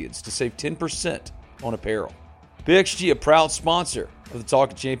Champions to save 10% on apparel. PXG, a proud sponsor of the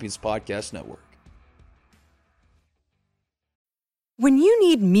Talk of Champions podcast network. When you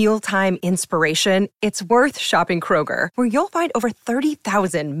need mealtime inspiration, it's worth shopping Kroger, where you'll find over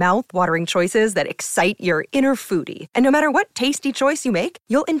 30,000 mouth-watering choices that excite your inner foodie. And no matter what tasty choice you make,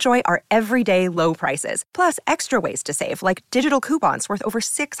 you'll enjoy our everyday low prices, plus extra ways to save, like digital coupons worth over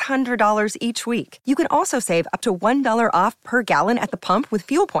 $600 each week. You can also save up to $1 off per gallon at the pump with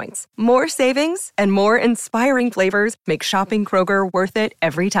fuel points. More savings and more inspiring flavors make shopping Kroger worth it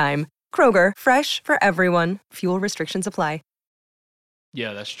every time. Kroger, fresh for everyone. Fuel restrictions apply.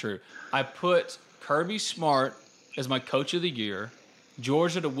 Yeah, that's true. I put Kirby Smart as my coach of the year,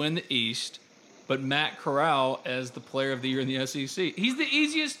 Georgia to win the East, but Matt Corral as the player of the year in the SEC. He's the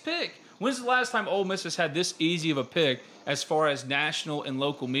easiest pick. When's the last time Ole Miss has had this easy of a pick as far as national and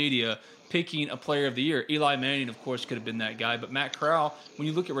local media picking a player of the year? Eli Manning, of course, could have been that guy, but Matt Corral, when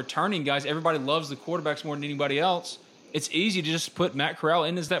you look at returning guys, everybody loves the quarterbacks more than anybody else. It's easy to just put Matt Corral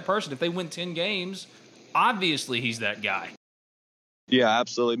in as that person. If they win 10 games, obviously he's that guy. Yeah,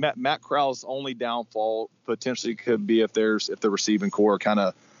 absolutely. Matt Corral's only downfall potentially could be if the receiving core kind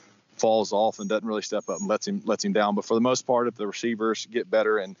of falls off and doesn't really step up and lets him down. But for the most part, if the receivers get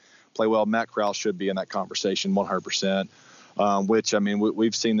better and play well, Matt Corral should be in that conversation 100%. Which, I mean,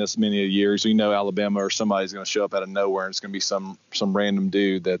 we've seen this many years. We know Alabama or somebody's going to show up out of nowhere, and it's going to be some random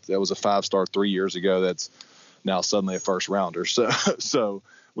dude that was a 5-star 3 years ago that's now suddenly a first rounder. So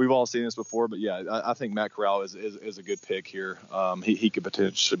we've all seen this before, but yeah, I think Matt Corral is a good pick here. He could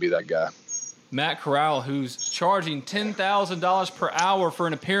potentially be that guy. Matt Corral, who's charging $10,000 per hour for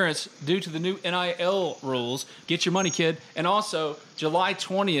an appearance due to the new NIL rules. Get your money, kid. And also, July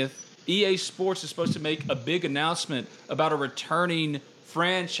 20th, EA Sports is supposed to make a big announcement about a returning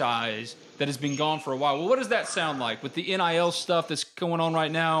franchise that has been gone for a while. Well, what does that sound like? With the NIL stuff that's going on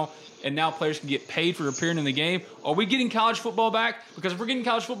right now, and now players can get paid for appearing in the game, are we getting college football back? Because if we're getting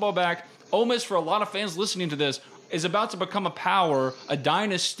college football back, Ole Miss, for a lot of fans listening to this, is about to become a power, a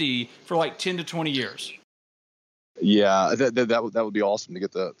dynasty for like 10 to 20 years. Yeah, that would be awesome to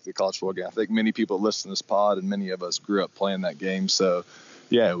get the college football game. I think many people listen to this pod, and many of us grew up playing that game. So,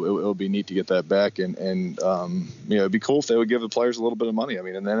 yeah, it would be neat to get that back. And it'd be cool if they would give the players a little bit of money. I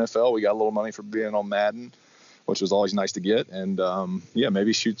mean, in the NFL, we got a little money for being on Madden, which was always nice to get. And,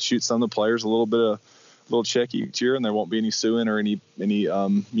 maybe shoot some of the players a little check each year, and there won't be any suing or any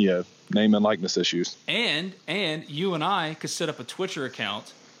name and likeness issues. And you and I could set up a Twitcher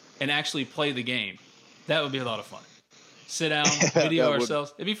account and actually play the game. That would be a lot of fun. Sit down, video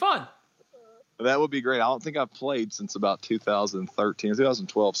ourselves. It'd be fun. That would be great. I don't think I've played since about 2013,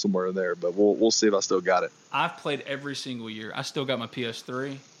 2012, somewhere in there, but we'll see if I still got it. I've played every single year. I still got my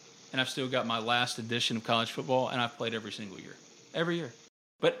PS3, and I've still got my last edition of college football, and I've played every single year. Every year.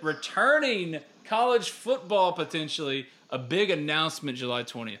 But returning college football, potentially, a big announcement July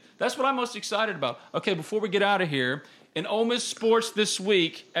 20th. That's what I'm most excited about. Okay, before we get out of here, in Ole Miss sports this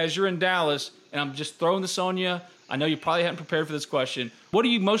week, as you're in Dallas, and I'm just throwing this on you, I know you probably hadn't prepared for this question. What are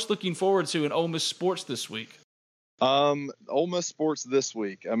you most looking forward to in Ole Miss sports this week? Ole Miss sports this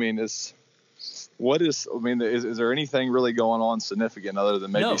week. I mean, is there anything really going on significant other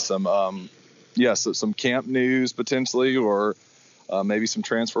than maybe some camp news potentially, or maybe some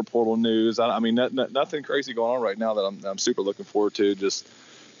transfer portal news? Nothing crazy going on right now that I'm super looking forward to. Just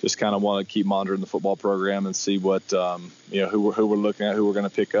kind of want to keep monitoring the football program and see what who we're looking at, who we're going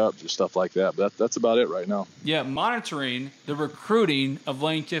to pick up, just stuff like that. But that's about it right now. Yeah, monitoring the recruiting of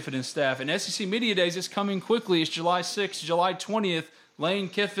Lane Kiffin and staff. And SEC Media Days is coming quickly. It's July 6th, July 20th. Lane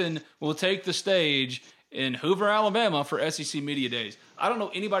Kiffin will take the stage, in Hoover, Alabama for SEC Media Days. I don't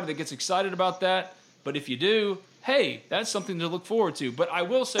know anybody that gets excited about that, but if you do, hey, that's something to look forward to. But I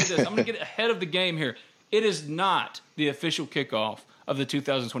will say this. I'm going to get ahead of the game here. It is not the official kickoff of the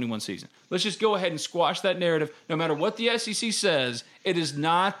 2021 season. Let's just go ahead and squash that narrative. No matter what the SEC says, it is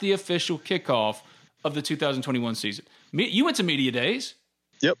not the official kickoff of the 2021 season. You went to Media Days.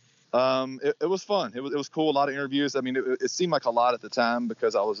 Yep. It was fun. It was cool. A lot of interviews. I mean, it seemed like a lot at the time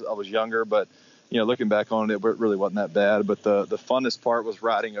because I was younger, but looking back on it, it really wasn't that bad. But the funnest part was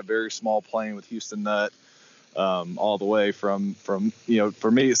riding a very small plane with Houston Nutt all the way from for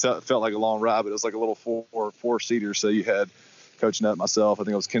me, it felt like a long ride, but it was like a little four-seater. So you had Coach Nutt, myself, I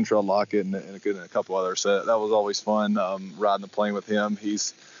think it was Kentrell Lockett, and a couple others. So that was always fun, riding the plane with him.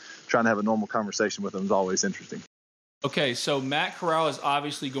 He's trying to have a normal conversation with him is always interesting. Okay, so Matt Corral is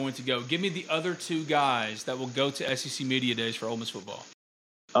obviously going to go. Give me the other two guys that will go to SEC Media Days for Ole Miss football.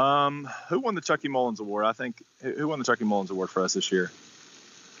 Who won the Chucky Mullins Award? I think who won the Chucky Mullins Award for us this year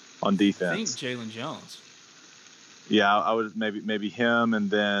on defense? I think Jalen Jones. Yeah, I would maybe him,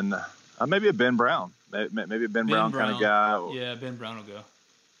 and then maybe a Ben Brown. Maybe a Ben Brown kind of guy. Yeah, Ben Brown will go.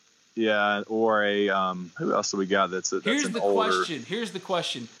 Yeah, or a who else do we got that's Here's an the older... question. Here's the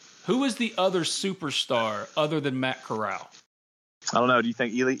question. Who is the other superstar other than Matt Corral? I don't know. Do you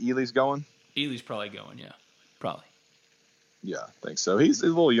think Ely's going? Ely's probably going, yeah. Probably. Yeah, I think so. He's a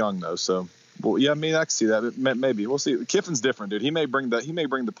little young, though, so... Well, yeah, I mean, I can see that. Maybe. We'll see. Kiffin's different, dude. He may bring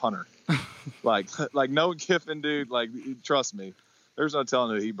the punter. like no Kiffin, dude. Like, trust me. There's no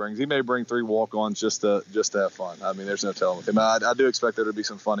telling who he brings. He may bring 3 walk-ons just to have fun. I mean, there's no telling with him. I do expect there to be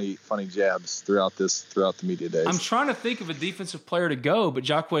some funny jabs throughout the media days. I'm trying to think of a defensive player to go, but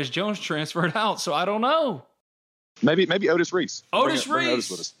Jacquez Jones transferred out, so I don't know. Maybe Otis Reese. Bring Otis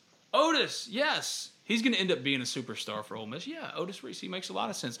with us. Otis, yes. He's going to end up being a superstar for Ole Miss. Yeah, Otis Reese, he makes a lot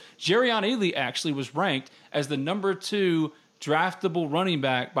of sense. Jerrion Ely actually was ranked as the number 2 draftable running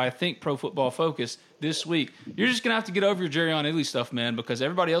back by, I think, Pro Football Focus this week. You're just going to have to get over your Jerrion Ely stuff, man, because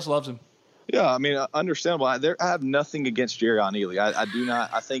everybody else loves him. Yeah, I mean, understandable. I have nothing against Jerrion Ely. I do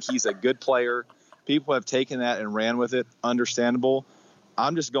not. I think he's a good player. People have taken that and ran with it. Understandable.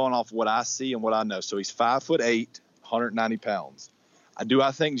 I'm just going off what I see and what I know. So he's 5'8", 190 pounds. Do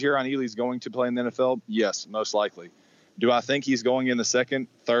I think Jerrion Ely's going to play in the NFL? Yes, most likely. Do I think he's going in the second,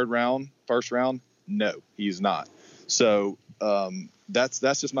 third round, first round? No, he's not. So that's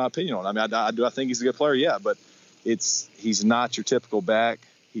just my opinion on it. I mean, do I think he's a good player? Yeah, but he's not your typical back.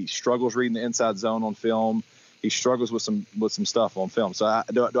 He struggles reading the inside zone on film. He struggles with some stuff on film. So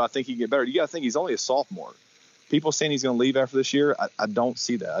do I think he can get better? You got to think he's only a sophomore. People saying he's going to leave after this year, I don't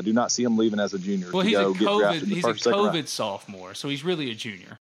see that. I do not see him leaving as a junior. Well, he's a COVID sophomore, so he's really a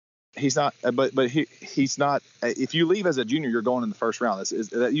junior. He's not, but he's not. If you leave as a junior, you're going in the first round.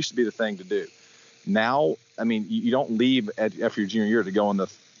 That used to be the thing to do. Now, I mean, you don't leave after your junior year to go in the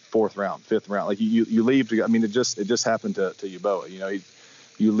 4th round, 5th round. Like you leave to go. I mean, it just happened to Yeboah.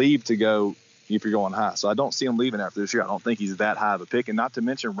 You leave to go if you're going high. So I don't see him leaving after this year. I don't think he's that high of a pick, and not to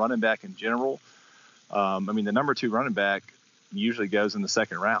mention running back in general. I mean, the number 2 running back usually goes in the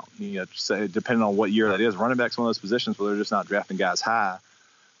 2nd round. Depending on what year that is, running back's one of those positions where they're just not drafting guys high.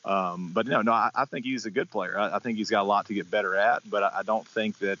 But I think he's a good player. I think he's got a lot to get better at, but I don't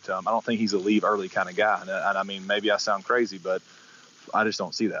think he's a leave early kind of guy. And I mean, maybe I sound crazy, but I just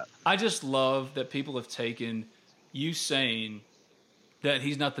don't see that. I just love that people have taken you saying that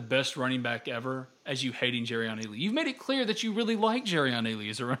he's not the best running back ever as you hating Jerrion Ely. You've made it clear that you really like Jerrion Ely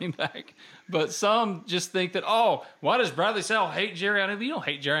as a running back, but some just think that, why does Bradley Sowell hate Jerrion Ely? You don't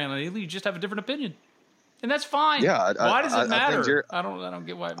hate Jerrion Ely. You just have a different opinion. And that's fine. Yeah. Why does it matter? I don't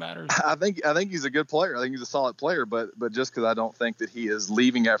get why it matters. I think he's a good player. I think he's a solid player, but just because I don't think that he is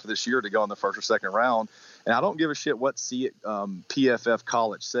leaving after this year to go in the 1st or 2nd round, and I don't give a shit what PFF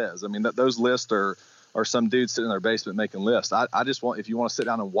College says. I mean, those lists are some dudes sitting in their basement making lists. I just want, if you want to sit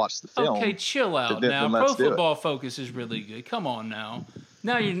down and watch the film. Okay, chill out now. Pro Football Focus is really good. Come on now.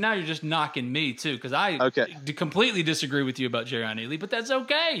 Now you're just knocking me too, because I completely disagree with you about Jerrion Ely, but that's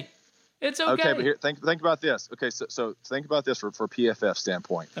okay. It's okay. Okay, but here, think about this. Okay, so think about this for PFF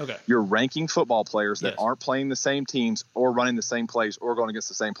standpoint. Okay. You're ranking football players that aren't playing the same teams or running the same plays or going against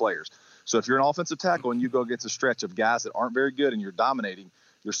the same players. So if you're an offensive tackle and you go against a stretch of guys that aren't very good and you're dominating,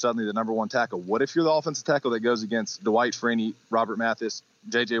 you're suddenly the number 1 tackle. What if you're the offensive tackle that goes against Dwight Freeney, Robert Mathis,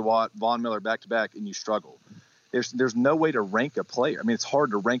 J.J. Watt, Von Miller back-to-back, and you struggle? There's no way to rank a player. I mean, it's hard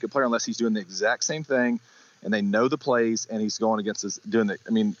to rank a player unless he's doing the exact same thing and they know the plays and he's going against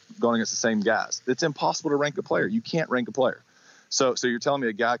the same guys. It's impossible to rank a player. You can't rank a player. So you're telling me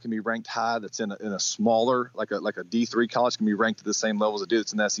a guy can be ranked high that's in a smaller, like a D3 college, can be ranked at the same level as a dude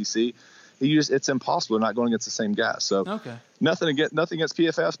that's in the SEC? it's impossible. They're not going against the same guy. So nothing against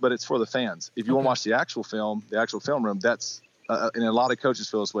PFF, but it's for the fans. If you want to watch the actual film room, that's and a lot of coaches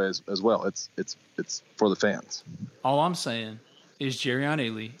feel this way as well. It's for the fans. All I'm saying is Jerrion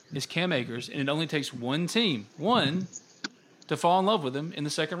Ealy is Cam Akers, and it only takes one team, to fall in love with him in the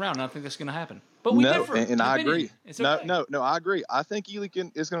second round. And I think that's going to happen. But we differ. And I agree. No, I agree. I think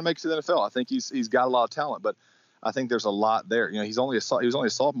Ealy is going to make it to the NFL. I think he's got a lot of talent, but I think there's a lot there. You know, he was only a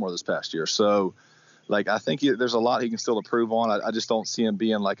sophomore this past year, so like I think there's a lot he can still improve on. I just don't see him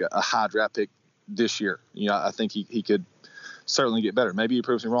being like a high draft pick this year. You know, I think he could certainly get better. Maybe he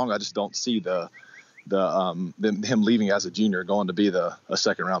proves me wrong. I just don't see him leaving as a junior going to be a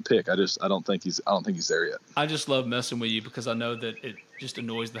second round pick. I don't think he's there yet. I just love messing with you because I know that it just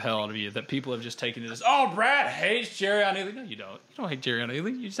annoys the hell out of you that people have just taken it as, oh, Brad hates Jerrion Ealy. No, you don't. You don't hate Jerrion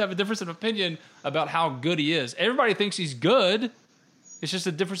Ealy. You just have a difference of opinion about how good he is. Everybody thinks he's good. It's just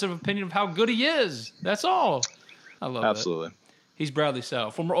a difference of opinion of how good he is. That's all. I love Absolutely. That. He's Bradley Sowell,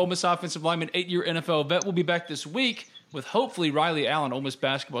 former Ole Miss offensive lineman, 8-year NFL vet. We'll be back this week with hopefully Riley Allen, Ole Miss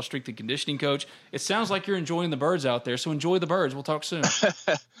basketball strength and conditioning coach. It sounds like you're enjoying the birds out there, so enjoy the birds. We'll talk soon.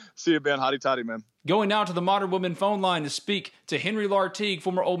 See you, Ben. Hotty toddy, man. Going now to the Modern Women phone line to speak to Henri Lartigue,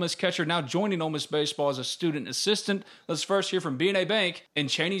 former Ole Miss catcher, now joining Ole Miss baseball as a student assistant. Let's first hear from B&A Bank and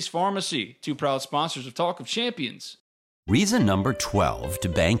Cheney's Pharmacy, two proud sponsors of Talk of Champions. Reason number 12 to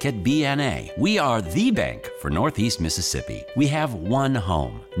bank at BNA. We are the bank for Northeast Mississippi. We have one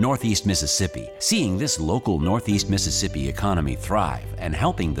home, Northeast Mississippi. Seeing this local Northeast Mississippi economy thrive and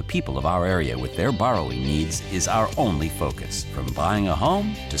helping the people of our area with their borrowing needs is our only focus. From buying a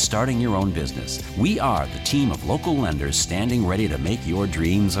home to starting your own business, we are the team of local lenders standing ready to make your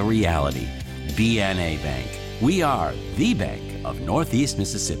dreams a reality. BNA Bank. We are the bank of Northeast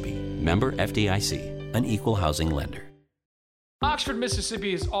Mississippi. Member FDIC, an equal housing lender. Oxford,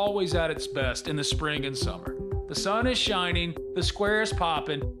 Mississippi is always at its best in the spring and summer. The sun is shining, the square is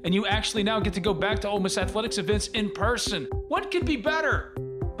popping, and you actually now get to go back to Ole Miss athletics events in person. What could be better?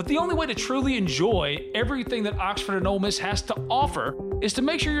 But the only way to truly enjoy everything that Oxford and Ole Miss has to offer is to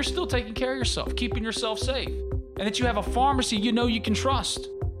make sure you're still taking care of yourself, keeping yourself safe, and that you have a pharmacy you know you can trust.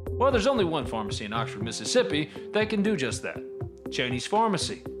 Well, there's only one pharmacy in Oxford, Mississippi that can do just that. Cheney's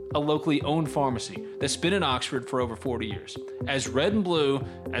Pharmacy, a locally owned pharmacy that's been in Oxford for over 40 years, as red and blue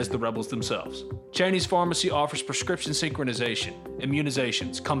as the Rebels themselves. Cheney's Pharmacy offers prescription synchronization,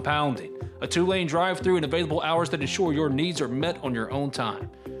 immunizations, compounding, a 2-lane drive-through, and available hours that ensure your needs are met on your own time.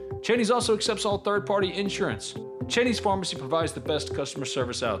 Cheney's also accepts all third-party insurance. Cheney's Pharmacy provides the best customer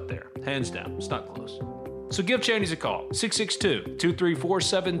service out there. Hands down, it's not close. So give Cheney's a call,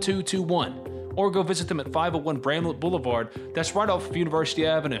 662-234-7221. Or go visit them at 501 Bramlett Boulevard. That's right off of University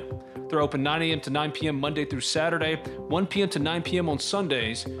Avenue. They're open 9 a.m. to 9 p.m. Monday through Saturday, 1 p.m. to 9 p.m. on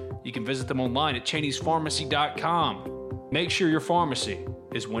Sundays. You can visit them online at Cheney'sPharmacy.com. Make sure your pharmacy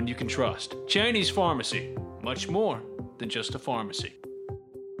is one you can trust. Cheney's Pharmacy, much more than just a pharmacy.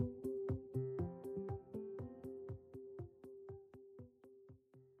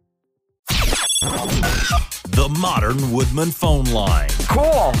 The Modern Woodman phone line.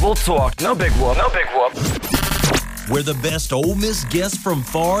 Cool, we'll talk. No big whoop. Where the best Ole Miss guests from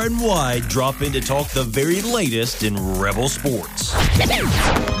far and wide drop in to talk the very latest in Rebel sports.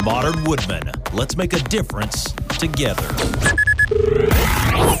 Modern Woodman, let's make a difference together.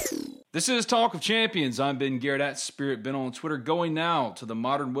 This is Talk of Champions. I'm Ben Garrett at Spirit Ben on Twitter. Going now to the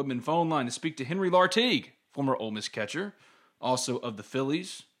Modern Woodman phone line to speak to Henri Lartigue, former Ole Miss catcher, also of the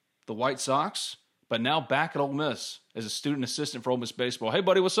Phillies, the White Sox, but now back at Ole Miss as a student assistant for Ole Miss baseball. Hey,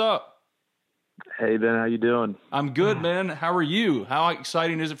 buddy, what's up? Hey, Ben, how you doing? I'm good, man. How are you? How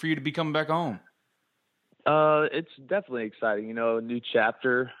exciting is it for you to be coming back home? It's definitely exciting. You know, a new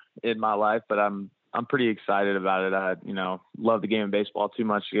chapter in my life, but I'm pretty excited about it. I, love the game of baseball too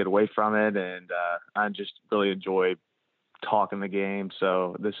much to get away from it, and I just really enjoy talking the game.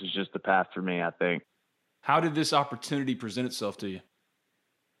 So this is just the path for me, I think. How did this opportunity present itself to you?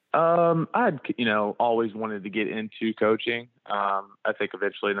 I'd, always wanted to get into coaching. I think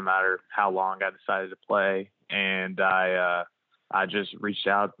eventually, no matter how long I decided to play, and I just reached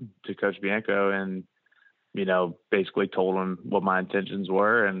out to Coach Bianco and, basically told him what my intentions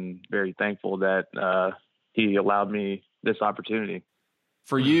were, and very thankful that, he allowed me this opportunity.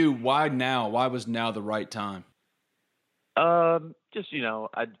 For you, why now? Why was now the right time?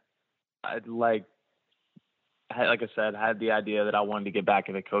 Like I said, I had the idea that I wanted to get back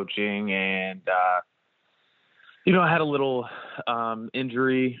into coaching, and, I had a little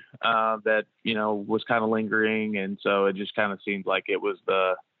injury that, was kind of lingering, and so it just kind of seemed like it was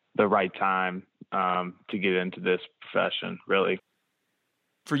the right time to get into this profession, really.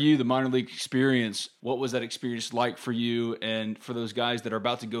 For you, the minor league experience, what was that experience like for you? And for those guys that are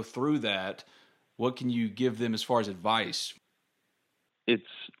about to go through that, what can you give them as far as advice? It's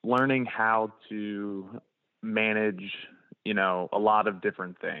learning how to manage, a lot of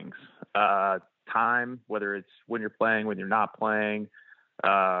different things. Time, whether it's when you're playing, when you're not playing.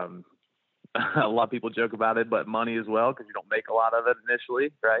 A lot of people joke about it, but money as well, because you don't make a lot of it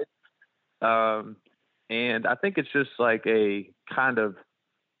initially, right? And I think it's just like a kind of,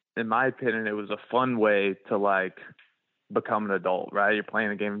 in my opinion, it was a fun way to like become an adult, right? You're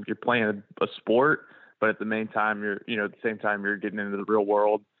playing a game, you're playing a sport, but at the same time, at the same time, you're getting into the real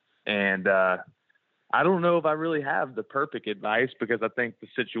world. And I don't know if I really have the perfect advice, because I think the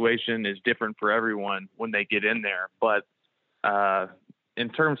situation is different for everyone when they get in there. But in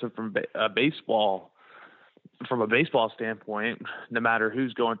terms of from a baseball standpoint, no matter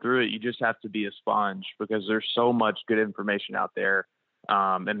who's going through it, you just have to be a sponge, because there's so much good information out there.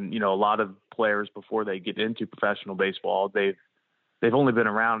 And a lot of players, before they get into professional baseball, they've only been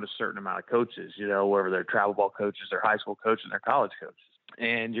around a certain amount of coaches, whether they're travel ball coaches, their high school coaches, and their college coaches.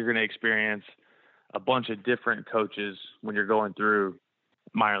 And you're going to experience a bunch of different coaches when you're going through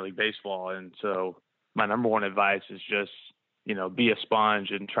minor league baseball. And so my number one advice is just, be a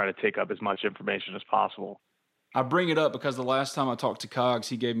sponge and try to take up as much information as possible. I bring it up because the last time I talked to Cogs,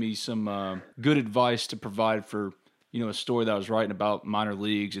 he gave me some good advice to provide for, a story that I was writing about minor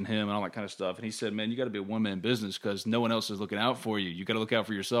leagues and him and all that kind of stuff. And he said, man, you got to be a one-man business, because no one else is looking out for you. You got to look out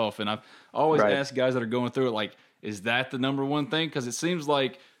for yourself. And I've always asked guys that are going through it, like, is that the number one thing? Because it seems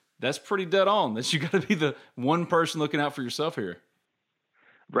like that's pretty dead on, that you got to be the one person looking out for yourself here.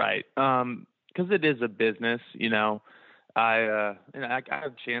 Right. Because it is a business, I got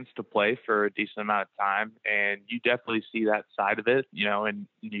a chance to play for a decent amount of time, and you definitely see that side of it, and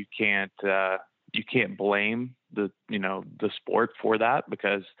you can't blame the sport for that,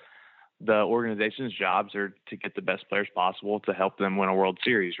 because the organization's jobs are to get the best players possible to help them win a World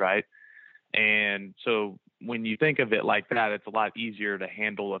Series. Right. And so when you think of it like that, it's a lot easier to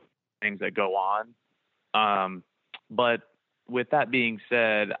handle the things that go on. But with that being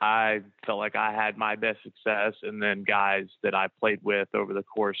said, I felt like I had my best success, and then guys that I played with over the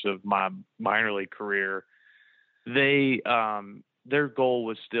course of my minor league career, their goal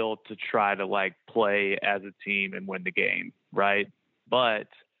was still to try to like play as a team and win the game. Right. But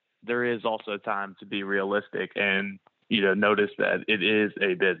there is also time to be realistic and, notice that it is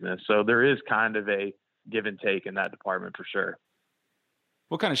a business. So there is kind of a give and take in that department for sure.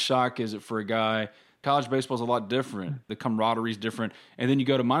 What kind of shock is it for a guy? College baseball is a lot different. The camaraderie is different. And then you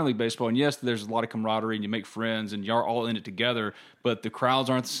go to minor league baseball, and yes, there's a lot of camaraderie, and you make friends, and you're all in it together, but the crowds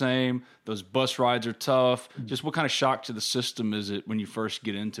aren't the same. Those bus rides are tough. Just what kind of shock to the system is it when you first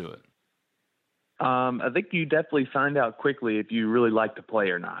get into it? I think you definitely find out quickly if you really like to play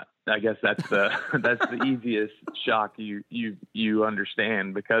or not. I guess that's the that's the easiest shock you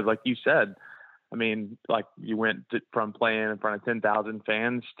understand, because like you said, I mean, like you went from playing in front of 10,000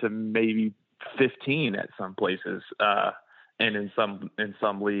 fans to maybe 15 at some places, and in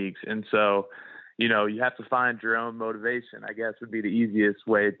some leagues. And so, you have to find your own motivation, I guess would be the easiest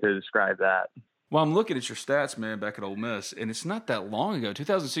way to describe that. Well, I'm looking at your stats, man, back at Ole Miss, and it's not that long ago.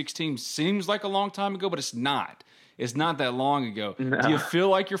 2016 seems like a long time ago, but it's not. It's not that long ago. No. Do you feel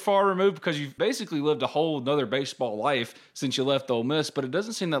like you're far removed? Because you've basically lived a whole another baseball life since you left Ole Miss, but it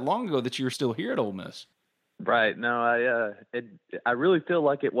doesn't seem that long ago that you were still here at Ole Miss. Right. No, I really feel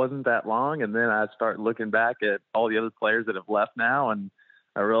like it wasn't that long, and then I start looking back at all the other players that have left now, and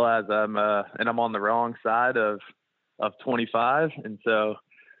I realize I'm on the wrong side of 25, and so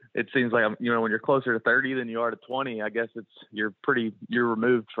it seems like when you're closer to 30 than you are to 20, I guess you're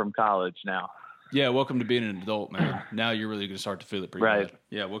removed from college now. Yeah, welcome to being an adult, man. Now you're really going to start to feel it pretty bad.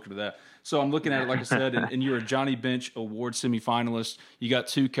 Yeah, welcome to that. So I'm looking at it, like I said, and you're a Johnny Bench Award semifinalist. You got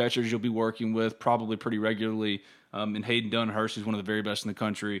two catchers you'll be working with probably pretty regularly, and Hayden Dunhurst, who's one of the very best in the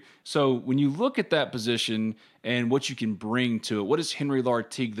country. So when you look at that position and what you can bring to it, what is Henri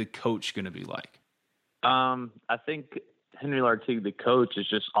Lartigue, the coach, going to be like? I think Henri Lartigue, the coach, is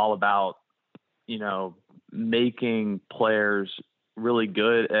just all about, making players really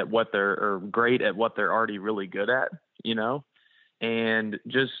good at great at what they're already really good at, and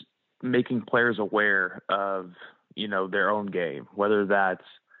just making players aware of, their own game, whether that's,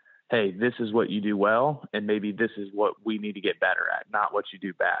 hey, this is what you do well, and maybe this is what we need to get better at, not what you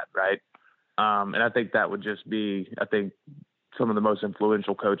do bad. Right. And I think that would just be, some of the most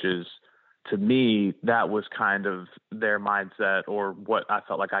influential coaches to me, that was kind of their mindset, or what I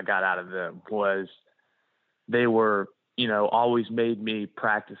felt like I got out of them was they were, always made me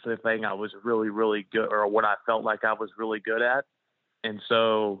practice the thing I was really, really good, or what I felt like I was really good at. And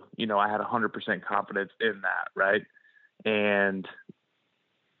so, I had 100% confidence in that, right? And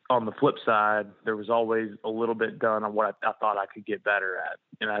on the flip side, there was always a little bit done on what I thought I could get better at.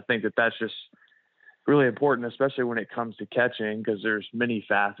 And I think that that's just really important, especially when it comes to catching, because there's many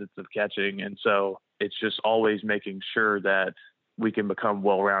facets of catching. And so it's just always making sure that we can become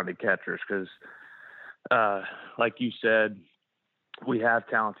well-rounded catchers because, like you said, we have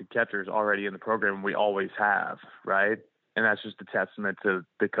talented catchers already in the program. We always have, right? And that's just a testament to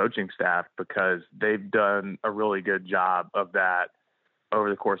the coaching staff because they've done a really good job of that over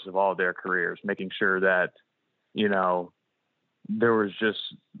the course of all their careers, making sure that, there was just,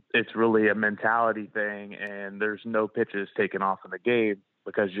 it's really a mentality thing and there's no pitches taken off in the game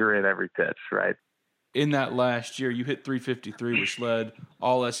because you're in every pitch, right? In that last year, you hit 353, which led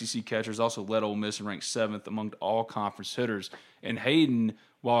all SEC catchers, also led Ole Miss and ranked 7th among all conference hitters. And Hayden,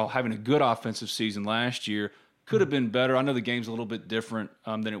 while having a good offensive season last year, could have been better. I know the game's a little bit different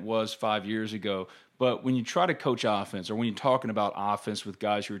than it was 5 years ago. But when you try to coach offense or when you're talking about offense with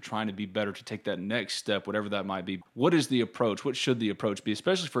guys who are trying to be better to take that next step, whatever that might be, what is the approach? What should the approach be,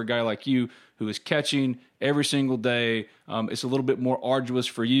 especially for a guy like you who is catching every single day? It's a little bit more arduous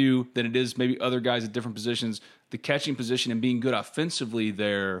for you than it is maybe other guys at different positions. The catching position and being good offensively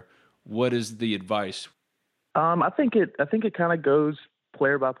there, what is the advice? I think it kind of goes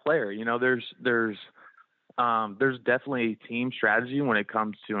player by player. There's definitely team strategy when it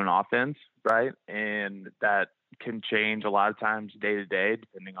comes to an offense, right? And that can change a lot of times day to day,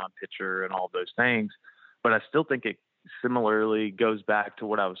 depending on pitcher and all those things. But I still think it similarly goes back to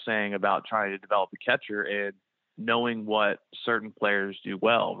what I was saying about trying to develop a catcher and knowing what certain players do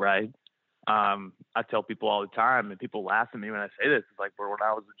well, right? I tell people all the time, and people laugh at me when I say this. It's like, well, when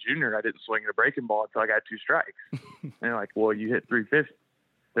I was a junior, I didn't swing at a breaking ball until I got 2 strikes. And they're like, well, you hit 350.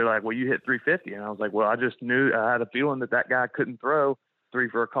 They're like, well, you hit 350. And I was like, well, I just knew I had a feeling that guy couldn't throw 3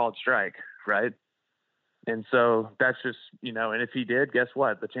 for a called strike, right? And so that's just, and if he did, guess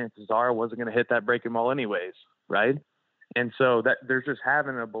what? The chances are I wasn't going to hit that breaking ball anyways, right? And so that there's just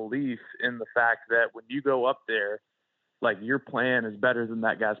having a belief in the fact that when you go up there, like your plan is better than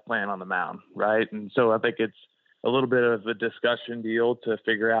that guy's plan on the mound, right? And so I think it's a little bit of a discussion deal to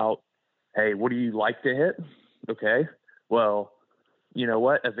figure out, hey, what do you like to hit? Okay, well, you know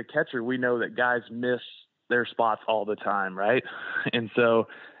what? As a catcher, we know that guys miss their spots all the time, right? And so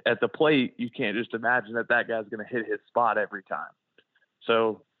at the plate, you can't just imagine that guy's going to hit his spot every time.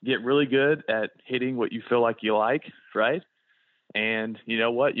 So get really good at hitting what you feel like you like, right? And you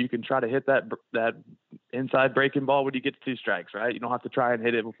know what? You can try to hit that inside breaking ball when you get to 2 strikes, right? You don't have to try and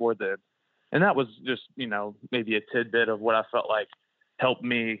hit it before then. And that was just, maybe a tidbit of what I felt like helped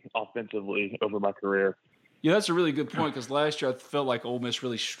me offensively over my career. Yeah, that's a really good point because last year I felt like Ole Miss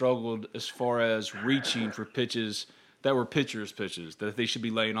really struggled as far as reaching for pitches that were pitchers' pitches that they should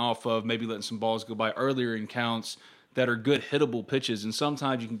be laying off of, maybe letting some balls go by earlier in counts that are good hittable pitches. And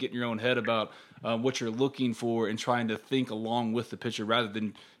sometimes you can get in your own head about what you're looking for and trying to think along with the pitcher rather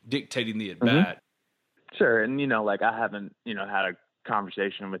than dictating the at-bat. Mm-hmm. Sure, and I haven't had a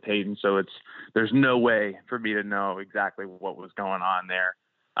conversation with Hayden, so there's no way for me to know exactly what was going on there.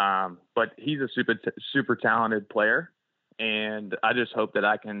 But he's a super talented player, and I just hope that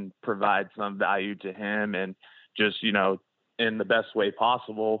I can provide some value to him and just, in the best way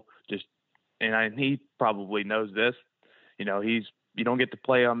possible. And he probably knows this, you don't get to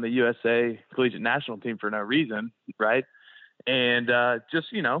play on the USA collegiate national team for no reason. Right. And, I'm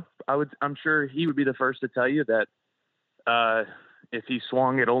sure he would be the first to tell you that, if he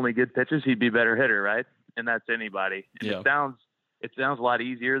swung at only good pitches, he'd be a better hitter. Right. And that's anybody. And yeah. It sounds a lot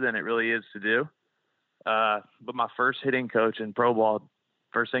easier than it really is to do. But my first hitting coach in pro ball,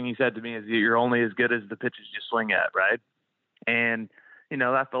 first thing he said to me is, you're only as good as the pitches you swing at, right? And,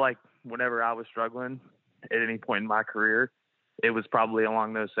 I feel like whenever I was struggling at any point in my career, it was probably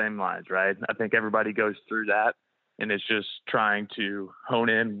along those same lines, right? I think everybody goes through that, and it's just trying to hone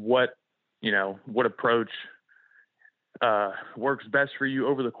in what approach works best for you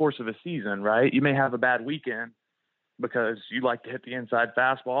over the course of a season, right? You may have a bad weekend because you like to hit the inside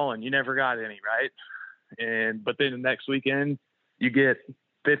fastball and you never got any, right? But then the next weekend you get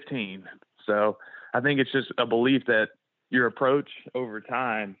 15. So I think it's just a belief that your approach over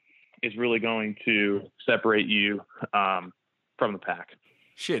time is really going to separate you from the pack.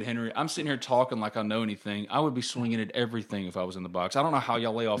 Shit, Henry, I'm sitting here talking like I know anything. I would be swinging at everything if I was in the box. I don't know how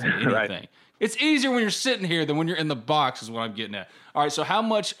y'all lay off at anything. Right. It's easier when you're sitting here than when you're in the box is what I'm getting at. All right, so how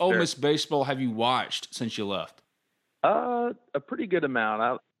much Ole Miss baseball have you watched since you left? A pretty good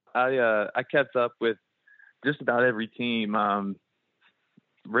amount. I kept up with just about every team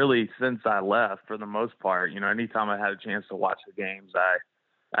really since I left for the most part. Anytime I had a chance to watch the games,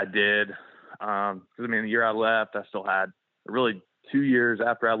 I did. 'Cause the year I left, I still had really 2 years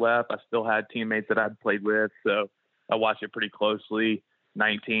after I left, I still had teammates that I'd played with. So I watched it pretty closely.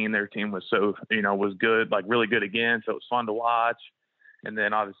 19, their team was was good, like really good again. So it was fun to watch. And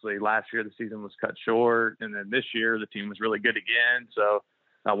then obviously last year, the season was cut short. And then this year, the team was really good again. So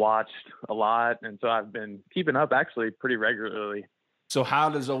I watched a lot. And so I've been keeping up actually pretty regularly. So how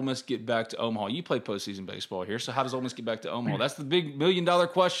does Ole Miss get back to Omaha? You play postseason baseball here. So how does Ole Miss get back to Omaha? That's the big $1 million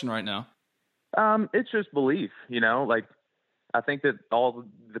question right now. It's just belief, like I think that all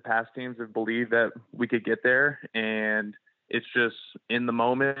the past teams have believed that we could get there, and it's just in the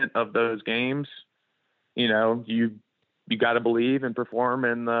moment of those games, you got to believe and perform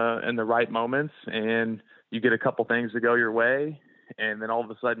in the right moments, and you get a couple things to go your way, and then all of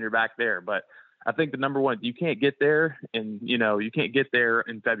a sudden you're back there. But I think the number one, you can't get there, and you can't get there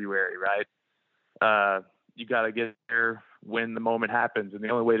in February, right? You got to get there when the moment happens. And the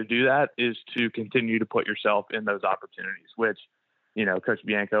only way to do that is to continue to put yourself in those opportunities, which, Coach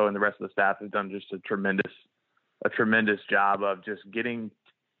Bianco and the rest of the staff have done just a tremendous job of just getting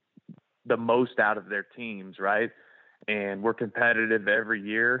the most out of their teams. Right. And we're competitive every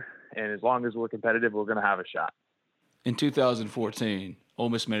year. And as long as we're competitive, we're going to have a shot. In 2014, Ole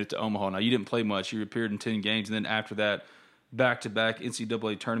Miss made it to Omaha. Now, you didn't play much. You appeared in 10 games. And then after that, back-to-back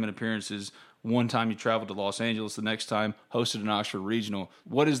NCAA tournament appearances. One time you traveled to Los Angeles. The next time, hosted an Oxford Regional.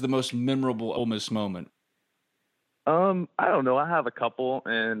 What is the most memorable Ole Miss moment? I don't know. I have a couple,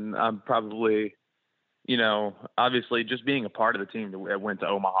 and I'm probably, obviously just being a part of the team that went to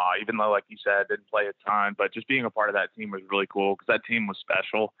Omaha, even though, like you said, didn't play a ton, but just being a part of that team was really cool because that team was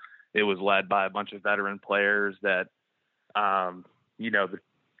special. It was led by a bunch of veteran players that,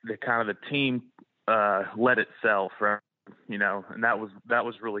 the kind of the team led itself, right? And that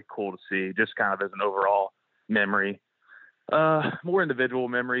was really cool to see, just kind of as an overall memory. More individual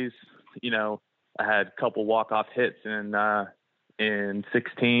memories, I had a couple walk-off hits in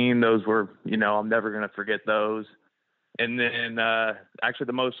 16. Those were, I'm never going to forget those. And then actually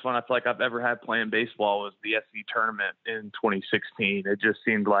the most fun I feel like I've ever had playing baseball was the SC tournament in 2016. It just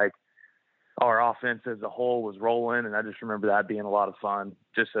seemed like our offense as a whole was rolling, and I just remember that being a lot of fun,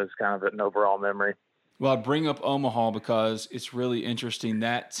 just as kind of an overall memory. Well, I bring up Omaha because it's really interesting.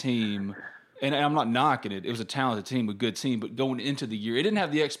 That team, and I'm not knocking it, it was a talented team, a good team, but going into the year, it didn't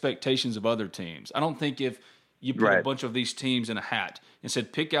have the expectations of other teams. I don't think if you put a bunch of these teams in a hat and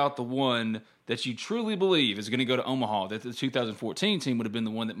said, pick out the one that you truly believe is going to go to Omaha, that the 2014 team would have been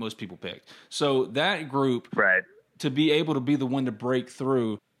the one that most people picked. So that group, to be able to be the one to break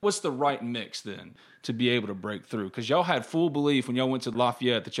through, what's the right mix then to be able to break through? Because y'all had full belief when y'all went to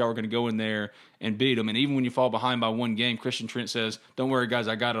Lafayette that y'all were going to go in there and beat them. And even when you fall behind by one game, Christian Trent says, don't worry, guys,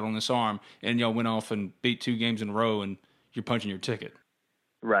 I got it on this arm. And y'all went off and beat 2 games in a row, and you're punching your ticket.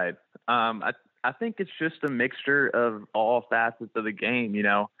 Right. I think it's just a mixture of all facets of the game.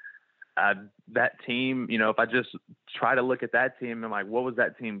 That team, if I just try to look at that team and like, what was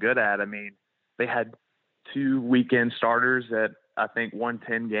that team good at? I mean, they had 2 weekend starters that I think won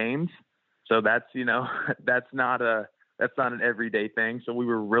 10 games. So that's, that's not an everyday thing. So we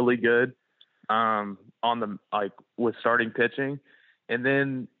were really good with starting pitching. And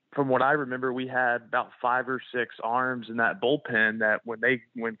then from what I remember, we had about 5 or 6 arms in that bullpen that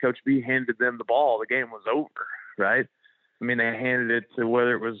when Coach B handed them the ball, the game was over, right? I mean, they handed it to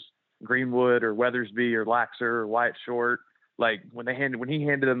whether it was Greenwood or Weathersby or Laxer or Wyatt Short. Like when he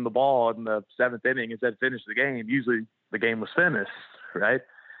handed them the ball in the 7th inning and said finish the game, usually the game was finished, right?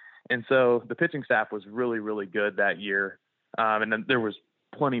 And so the pitching staff was really, really good that year. And then there was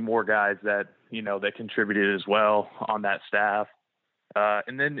plenty more guys that, that contributed as well on that staff.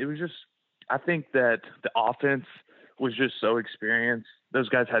 And then it was just, I think that the offense was just so experienced. Those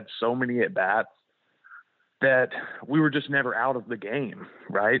guys had so many at-bats that we were just never out of the game,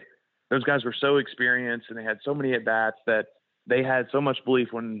 right? Those guys were so experienced and they had so many at-bats that they had so much belief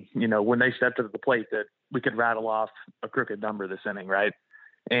when they stepped to the plate that we could rattle off a crooked number this inning, right?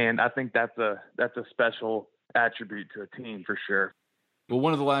 And I think that's a special attribute to a team for sure. Well,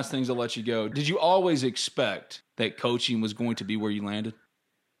 one of the last things I'll let you go, did you always expect that coaching was going to be where you landed?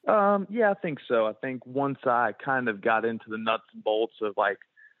 Yeah, I think so. I think once I kind of got into the nuts and bolts of like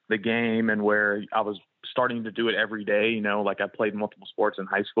the game and where I was starting to do it every day, like I played multiple sports in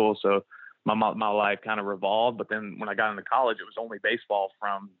high school. So my life kind of revolved. But then when I got into college, it was only baseball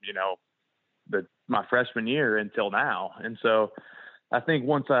from, my freshman year until now. And so I think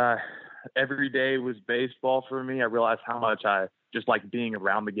once every day was baseball for me, I realized how much I just liked being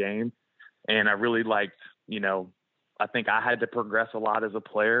around the game. And I really liked, I think I had to progress a lot as a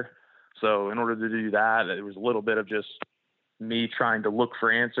player. So in order to do that, it was a little bit of just me trying to look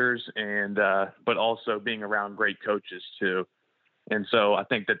for answers and, but also being around great coaches too. And so I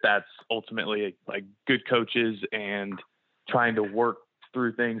think that that's ultimately like good coaches and trying to work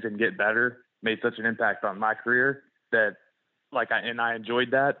through things and get better made such an impact on my career that I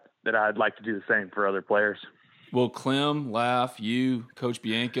enjoyed that I'd like to do the same for other players. Well, Clem, Laugh, you, Coach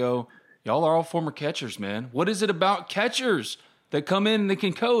Bianco, y'all are all former catchers, man. What is it about catchers that come in and they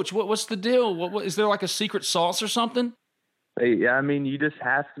can coach? What's the deal? What is there like a secret sauce or something? Yeah, I mean, you just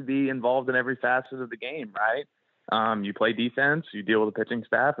have to be involved in every facet of the game, right? You play defense, you deal with the pitching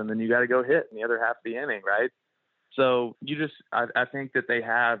staff, and then you got to go hit in the other half of the inning, right? So I think that they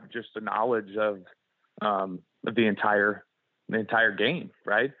have just a knowledge of the entire game,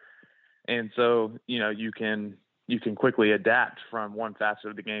 right? And so, you can quickly adapt from one facet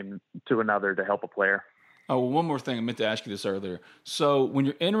of the game to another to help a player. Oh, well, one more thing. I meant to ask you this earlier. So when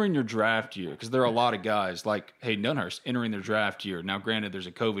you're entering your draft year, because there are a lot of guys like Hayden Dunhurst entering their draft year. Now, granted, there's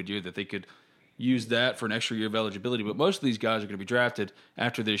a COVID year that they could use that for an extra year of eligibility, but most of these guys are going to be drafted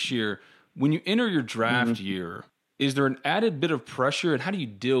after this year. When you enter your draft year, is there an added bit of pressure, and how do you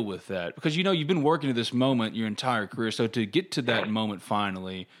deal with that? Because, you've been working to this moment your entire career. So to get to that moment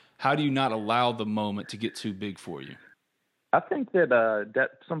finally, how do you not allow the moment to get too big for you? I think that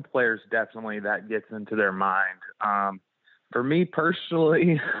some players definitely that gets into their mind. For me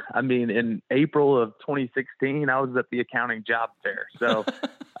personally, I mean, in April of 2016, I was at the accounting job fair. So,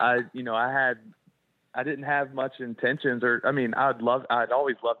 I didn't have much intentions, I'd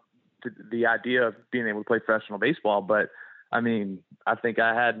always loved the idea of being able to play professional baseball. But I mean, I think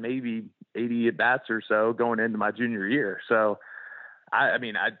I had maybe 80 at bats or so going into my junior year. So,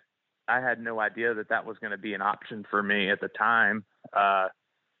 I had no idea that was going to be an option for me at the time.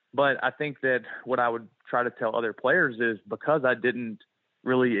 But I think that what I would try to tell other players is because I didn't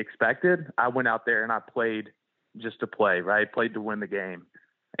really expect it, I went out there and I played just to play, right? Played to win the game.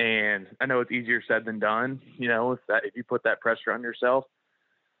 And I know it's easier said than done, if you put that pressure on yourself.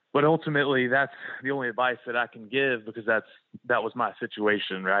 But ultimately, that's the only advice that I can give because that was my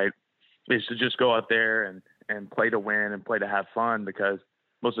situation, right? Is to just go out there and play to win and play to have fun because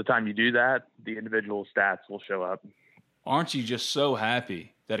most of the time you do that, the individual stats will show up. Aren't you just so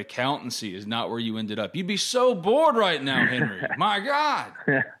happy that accountancy is not where you ended up? You'd be so bored right now, Henry. My God.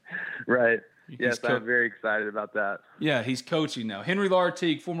 Right. Yes, I'm very excited about that. Yeah, he's coaching now. Henri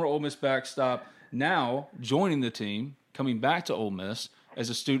Lartigue, former Ole Miss backstop, now joining the team, coming back to Ole Miss as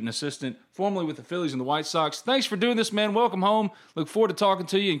a student assistant, formerly with the Phillies and the White Sox. Thanks for doing this, man. Welcome home. Look forward to talking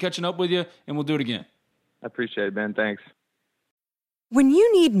to you and catching up with you, and we'll do it again. I appreciate it, Ben. Thanks. When you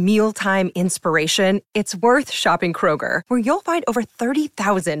need mealtime inspiration, it's worth shopping Kroger, where you'll find over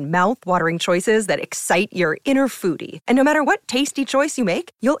 30,000 mouth-watering choices that excite your inner foodie. And no matter what tasty choice you make,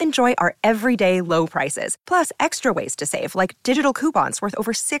 you'll enjoy our everyday low prices, plus extra ways to save, like digital coupons worth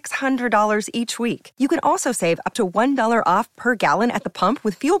over $600 each week. You can also save up to $1 off per gallon at the pump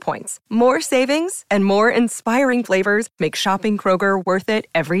with fuel points. More savings and more inspiring flavors make shopping Kroger worth it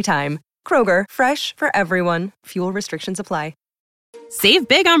every time. Kroger, fresh for everyone. Fuel restrictions apply. Save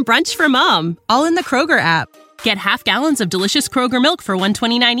big on brunch for mom, all in the Kroger app. Get half gallons of delicious Kroger milk for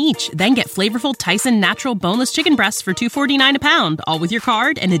 $1.29 each. Then get flavorful Tyson natural boneless chicken breasts for $2.49 a pound, all with your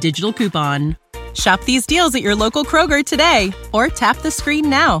card and a digital coupon. Shop these deals at your local Kroger today, or tap the screen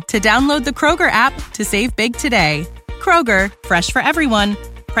now to download the Kroger app to save big today. Kroger, fresh for everyone.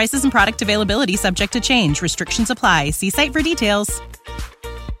 Prices and product availability subject to change. Restrictions apply. See site for details.